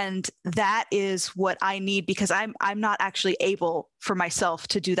 And that is what I need, because I'm not actually able for myself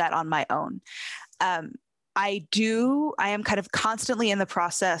to do that on my own. I am kind of constantly in the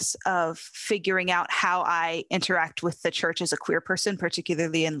process of figuring out how I interact with the church as a queer person,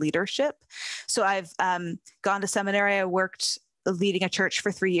 particularly in leadership. So I've gone to seminary. I worked leading a church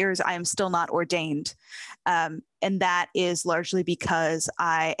for 3 years. I am still not ordained. And that is largely because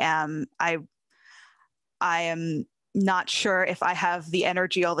I am not sure if I have the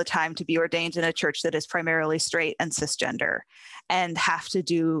energy all the time to be ordained in a church that is primarily straight and cisgender, and have to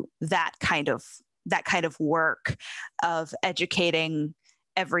do that kind of work of educating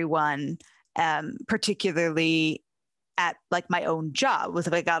everyone, particularly at like my own job.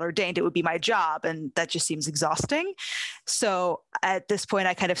 If I got ordained, it would be my job, and that just seems exhausting. So at this point,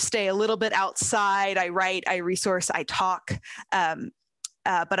 I kind of stay a little bit outside. I write, I resource, I talk, but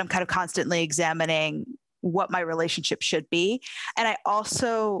I'm kind of constantly examining what my relationship should be. And I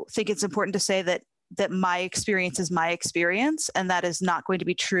also think it's important to say that my experience is my experience, and that is not going to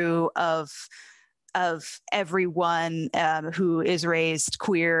be true of everyone who is raised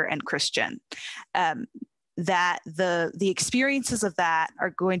queer and Christian. That the experiences of that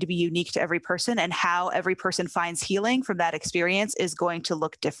are going to be unique to every person, and how every person finds healing from that experience is going to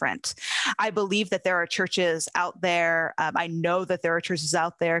look different. I believe that there are churches out there. I know that there are churches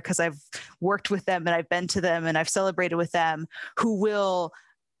out there because I've worked with them and I've been to them and I've celebrated with them, who will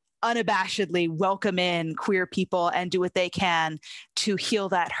unabashedly welcome in queer people and do what they can to heal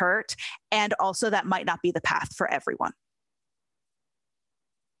that hurt. And also that might not be the path for everyone.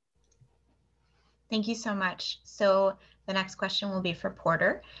 Thank you so much. So the next question will be for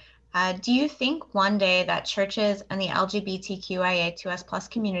Porter. Do you think one day that churches and the LGBTQIA2S plus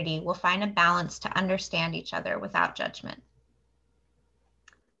community will find a balance to understand each other without judgment?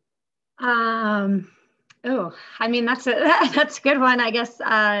 Oh, I mean, that's a good one. I guess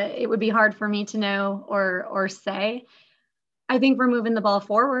it would be hard for me to know or say. I think we're moving the ball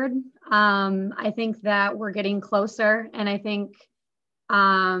forward. I think that we're getting closer, and I think,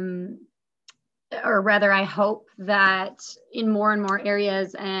 or rather, I hope that in more and more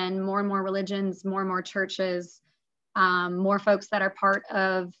areas and more religions, more and more churches, more folks that are part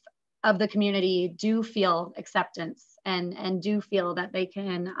of the community do feel acceptance and do feel that they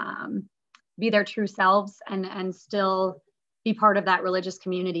can be their true selves and still be part of that religious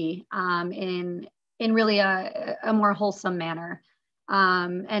community in really a more wholesome manner,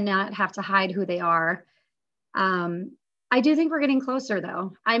 and not have to hide who they are. I do think we're getting closer,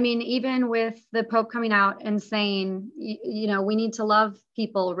 though. I mean, even with the Pope coming out and saying, you know, we need to love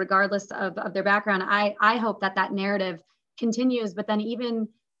people regardless of their background, I hope that narrative continues. But then even,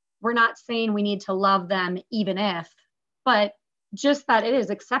 we're not saying we need to love them even if, but just that it is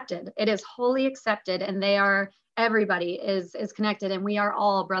accepted. It is wholly accepted, and everybody is connected, and we are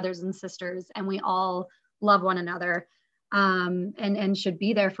all brothers and sisters, and we all love one another. And should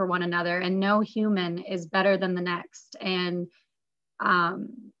be there for one another, and no human is better than the next. And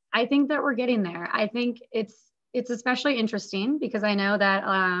I think that we're getting there. I think it's especially interesting because I know that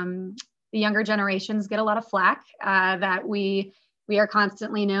the younger generations get a lot of flack, that we are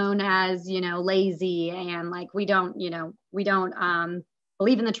constantly known as, you know, lazy, and like we don't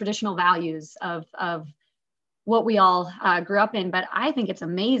believe in the traditional values of what we all grew up in. But I think it's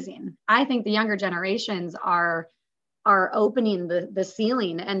amazing. I think the younger generations are opening the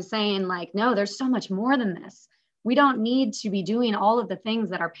ceiling and saying, like, no, there's so much more than this. We don't need to be doing all of the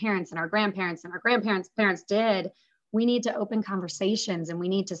things that our parents and our grandparents' parents did. we need to open conversations, and we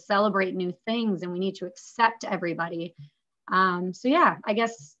need to celebrate new things, and we need to accept everybody. So yeah, I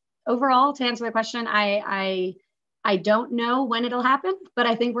guess overall, to answer the question, I don't know when it'll happen, but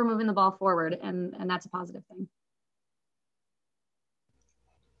I think we're moving the ball forward, and that's a positive thing.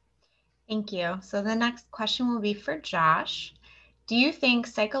 Thank you. So the next question will be for Josh. Do you think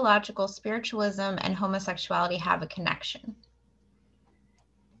psychological spiritualism and homosexuality have a connection?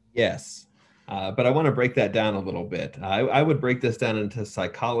 Yes, but I want to break that down a little bit. I would break this down into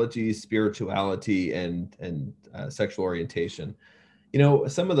psychology, spirituality, and sexual orientation. You know,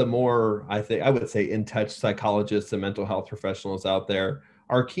 some of the more, I would say, in-touch psychologists and mental health professionals out there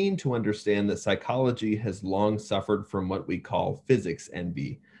are keen to understand that psychology has long suffered from what we call physics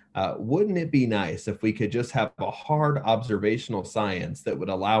envy. Wouldn't it be nice if we could just have a hard observational science that would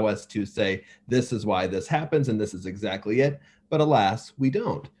allow us to say, this is why this happens and this is exactly it? But alas, we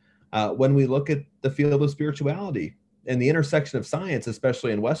don't. When we look at the field of spirituality and the intersection of science,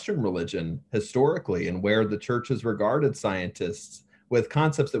 especially in Western religion, historically, and where the church has regarded scientists with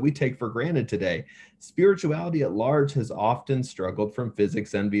concepts that we take for granted today, spirituality at large has often struggled from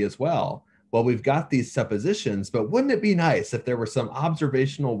physics envy as well. Well, we've got these suppositions, but wouldn't it be nice if there was some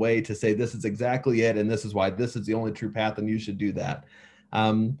observational way to say this is exactly it, and this is why this is the only true path, and you should do that.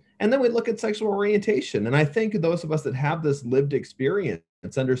 And then we look at sexual orientation, and I think those of us that have this lived experience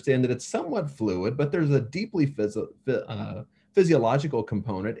understand that it's somewhat fluid, but there's a deeply physiological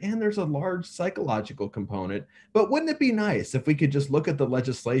component, and there's a large psychological component. But wouldn't it be nice if we could just look at the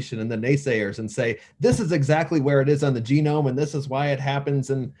legislation and the naysayers and say, this is exactly where it is on the genome, and this is why it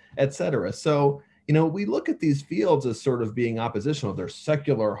happens, and et cetera. So, you know, we look at these fields as sort of being oppositional. There's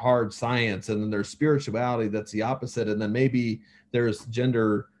secular hard science, and then there's spirituality that's the opposite, and then maybe there's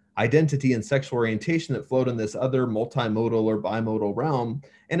gender identity and sexual orientation that float in this other multimodal or bimodal realm.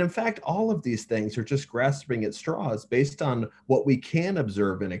 And in fact, all of these things are just grasping at straws based on what we can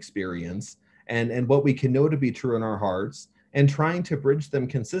observe and experience, and what we can know to be true in our hearts, and trying to bridge them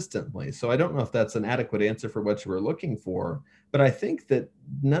consistently. So I don't know if that's an adequate answer for what you were looking for, but I think that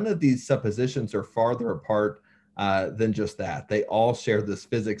none of these suppositions are farther apart than just that. They all share this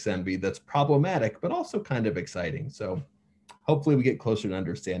physics envy that's problematic, but also kind of exciting. So hopefully we get closer to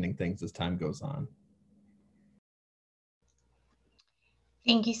understanding things as time goes on.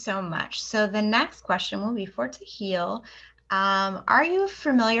 Thank you so much. So the next question will be for Tahil. Are you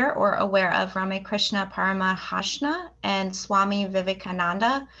familiar or aware of Ramakrishna Paramahംsa and Swami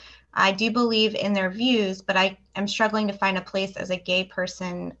Vivekananda? I do believe in their views, but I am struggling to find a place as a gay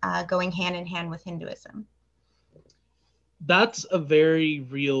person going hand in hand with Hinduism. That's a very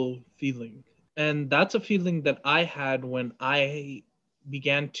real feeling. And that's a feeling that I had when I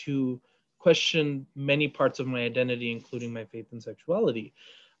began to question many parts of my identity, including my faith and sexuality.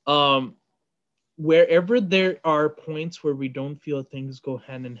 Wherever there are points where we don't feel things go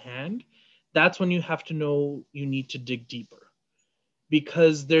hand in hand, that's when you have to know you need to dig deeper.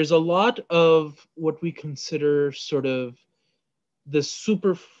 Because there's a lot of what we consider sort of the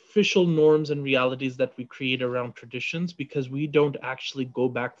superficial norms and realities that we create around traditions, because we don't actually go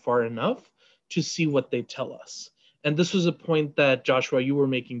back far enough to see what they tell us. And this was a point that Joshua, you were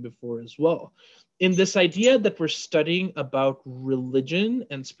making before as well. In this idea that we're studying about religion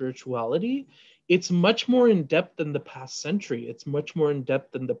and spirituality, it's much more in depth than the past century. It's much more in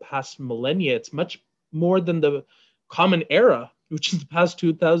depth than the past millennia. It's much more than the common era, which is the past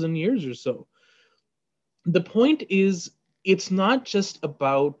 2,000 years or so. The point is, it's not just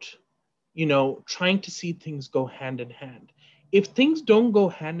about, you know, trying to see things go hand in hand. If things don't go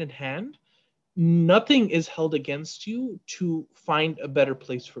hand in hand, nothing is held against you to find a better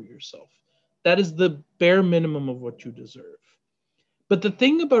place for yourself. That is the bare minimum of what you deserve. But the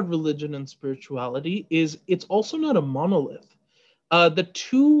thing about religion and spirituality is it's also not a monolith. The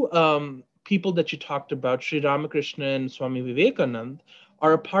two people that you talked about, Sri Ramakrishna and Swami Vivekananda,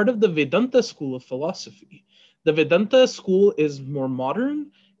 are a part of the Vedanta school of philosophy. The Vedanta school is more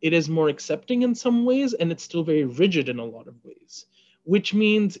modern, it is more accepting in some ways, and it's still very rigid in a lot of ways, which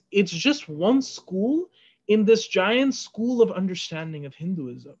means it's just one school in this giant school of understanding of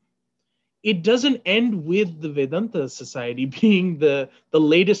Hinduism. It doesn't end with the Vedanta Society being the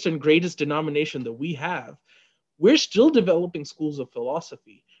latest and greatest denomination that we have. We're still developing schools of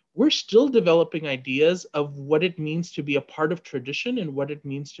philosophy. We're still developing ideas of what it means to be a part of tradition and what it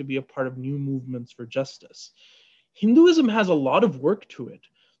means to be a part of new movements for justice. Hinduism has a lot of work to it.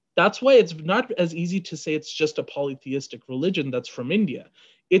 That's why it's not as easy to say it's just a polytheistic religion that's from India.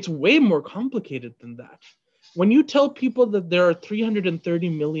 It's way more complicated than that. When you tell people that there are 330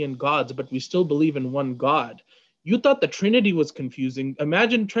 million gods, but we still believe in one God, You thought the Trinity was confusing.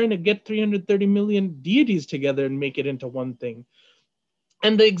 Imagine trying to get 330 million deities together and make it into one thing.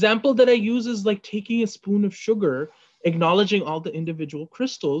 And the example that I use is like taking a spoon of sugar, acknowledging all the individual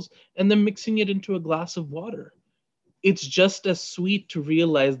crystals, and then mixing it into a glass of water. It's just as sweet to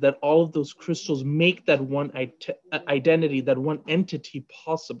realize that all of those crystals make that one identity, that one entity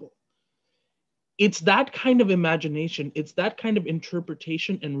possible. It's that kind of imagination, it's that kind of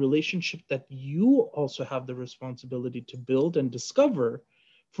interpretation and relationship that you also have the responsibility to build and discover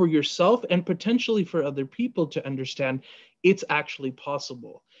for yourself and potentially for other people to understand it's actually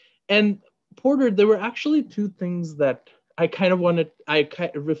possible. And Porter, there were actually two things that I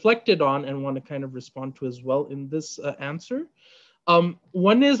reflected on and want to kind of respond to as well in this answer.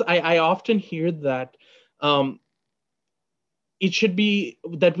 One is I often hear that it should be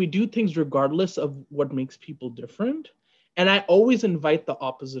that we do things regardless of what makes people different. And I always invite the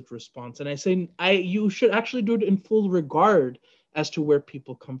opposite response. And I say, you should actually do it in full regard as to where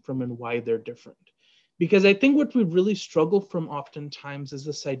people come from and why they're different. Because I think what we really struggle from oftentimes is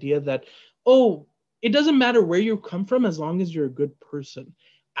this idea that, oh, it doesn't matter where you come from as long as you're a good person.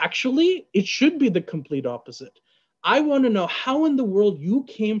 Actually, it should be the complete opposite. I want to know how in the world you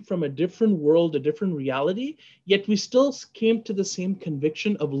came from a different world, a different reality, yet we still came to the same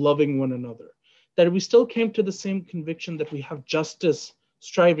conviction of loving one another, that we still came to the same conviction that we have justice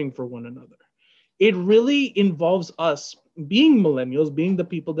striving for one another. It really involves us being millennials, being the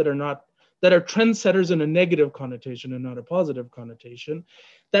people that are trendsetters in a negative connotation and not a positive connotation,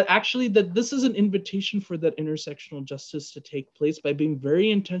 that this is an invitation for that intersectional justice to take place by being very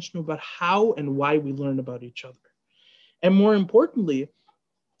intentional about how and why we learn about each other. And more importantly,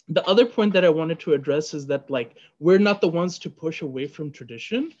 the other point that I wanted to address is that we're not the ones to push away from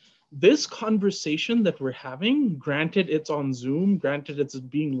tradition. This conversation that we're having, granted it's on Zoom, granted it's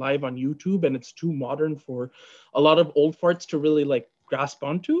being live on YouTube and it's too modern for a lot of old farts to really grasp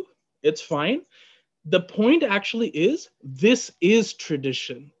onto, it's fine. The point actually is, this is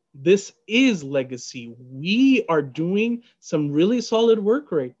tradition. This is legacy. We are doing some really solid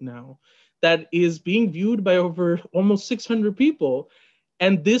work right now that is being viewed by over almost 600 people.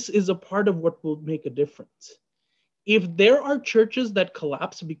 And this is a part of what will make a difference. If there are churches that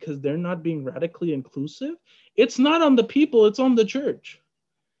collapse because they're not being radically inclusive, it's not on the people, it's on the church.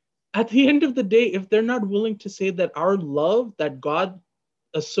 At the end of the day, if they're not willing to say that our love, that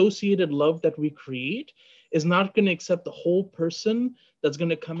God-associated love that we create is not going to accept the whole person that's going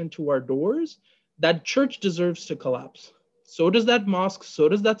to come into our doors, that church deserves to collapse. So does that mosque, so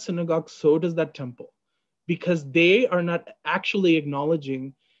does that synagogue, so does that temple, because they are not actually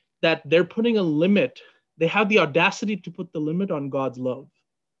acknowledging that they're putting a limit. They have the audacity to put the limit on God's love.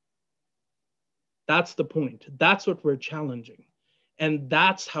 That's the point. That's what we're challenging. And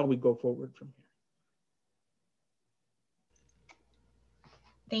that's how we go forward from here.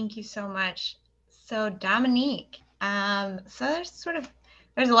 Thank you so much. So Dominique, there's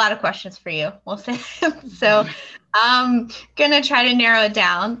a lot of questions for you, we'll say. So I'm gonna try to narrow it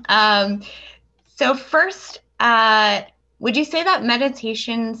down. So first, would you say that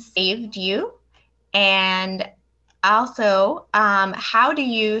meditation saved you? And also, how do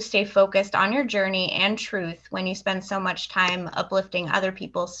you stay focused on your journey and truth when you spend so much time uplifting other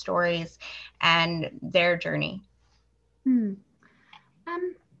people's stories and their journey? I'm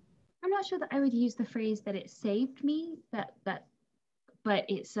not sure that I would use the phrase that it saved me, but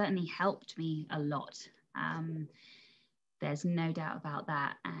it certainly helped me a lot. There's no doubt about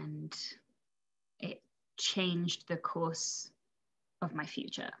that. And it changed the course of my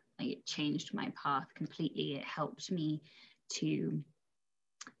future. It changed my path completely. It helped me to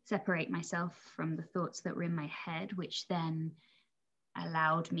separate myself from the thoughts that were in my head, which then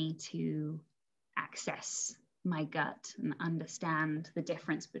allowed me to access my gut and understand the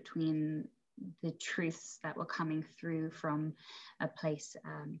difference between the truths that were coming through from a place,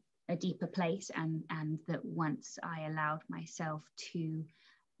 a deeper place, and that once I allowed myself to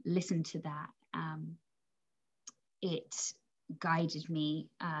listen to that, it guided me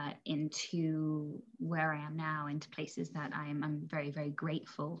into where I am now, into places that I'm very, very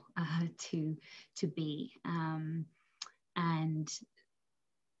grateful to be. And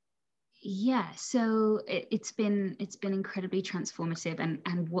yeah, so it's been incredibly transformative,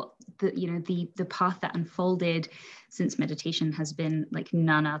 and what the path that unfolded since meditation has been like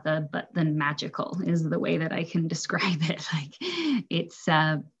none other but than magical, is the way that I can describe it. Like it's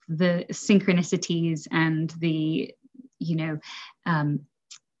the synchronicities and the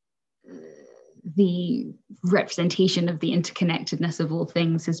the representation of the interconnectedness of all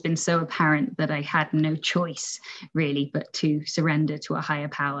things has been so apparent that I had no choice really but to surrender to a higher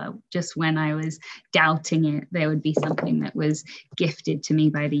power. Just when I was doubting it, there would be something that was gifted to me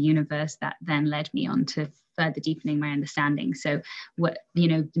by the universe that then led me on to further deepening my understanding. So what,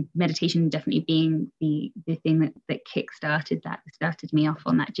 meditation definitely being the thing that started me off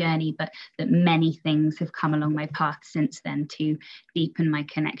on that journey, but that many things have come along my path since then to deepen my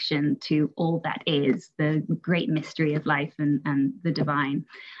connection to all that is the great mystery of life and the divine.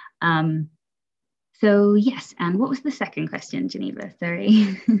 So yes, and what was the second question, Geneva?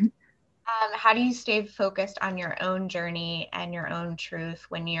 Sorry. How do you stay focused on your own journey and your own truth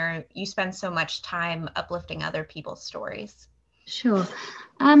when you spend so much time uplifting other people's stories? Sure.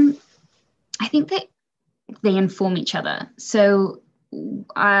 I think that they inform each other. So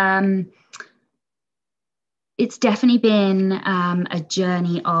it's definitely been a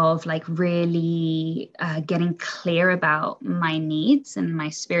journey of like really getting clear about my needs and my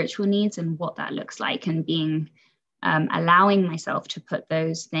spiritual needs and what that looks like, and being allowing myself to put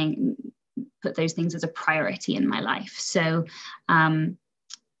those things as a priority in my life. So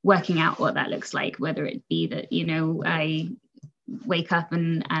working out what that looks like, whether it be that, I wake up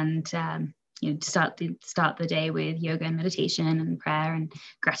and start the day with yoga and meditation and prayer and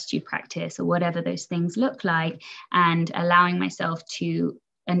gratitude practice, or whatever those things look like, and allowing myself to,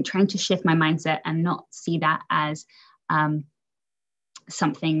 and trying to shift my mindset and not see that as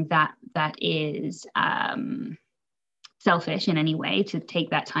something that is selfish in any way, to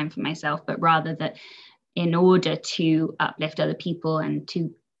take that time for myself, but rather that in order to uplift other people and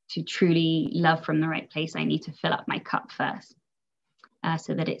to truly love from the right place, I need to fill up my cup first,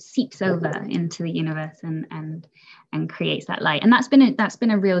 so that it seeps over into the universe and creates that light. And that's been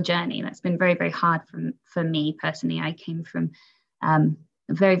a real journey. That's been very, very hard for me personally. I came from a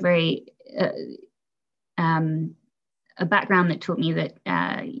very, very a background that taught me that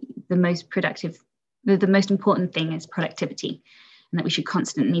the most important thing is productivity, and that we should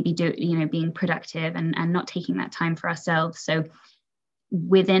constantly be being productive and not taking that time for ourselves. So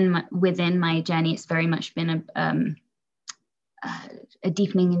within my journey, it's very much been a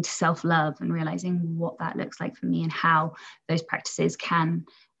deepening into self-love and realizing what that looks like for me, and how those practices can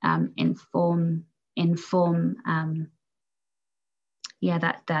inform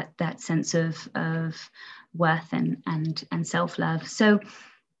that sense of worth and self-love. So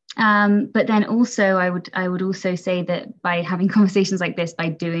but then also I would also say that by having conversations like this, by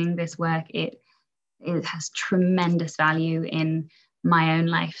doing this work, it has tremendous value in my own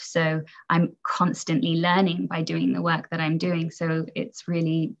life. So I'm constantly learning by doing the work that I'm doing. So it's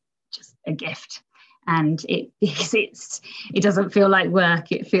really just a gift. And it doesn't feel like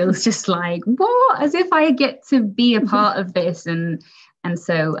work. It feels just like, what? As if I get to be a part of this. And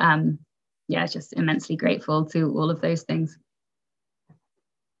so, just immensely grateful to all of those things.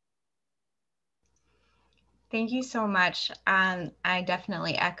 Thank you so much. I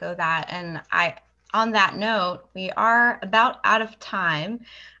definitely echo that. And on that note, we are about out of time.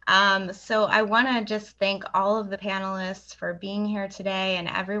 So I want to just thank all of the panelists for being here today, and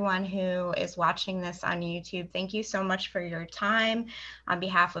everyone who is watching this on YouTube. Thank you so much for your time. On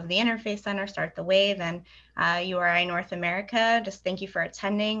behalf of the Interfaith Center, Start the Wave, and URI North America, just thank you for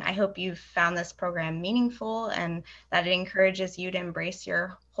attending. I hope you've found this program meaningful and that it encourages you to embrace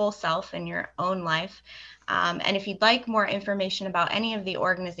your whole self in your own life. And if you'd like more information about any of the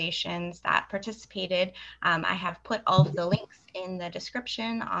organizations that participated, I have put all of the links in the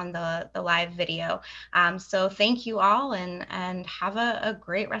description on the live video. So thank you all, and have a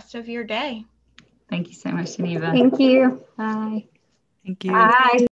great rest of your day. Thank you so much, Geneva. Thank you. Bye. Thank you. Bye.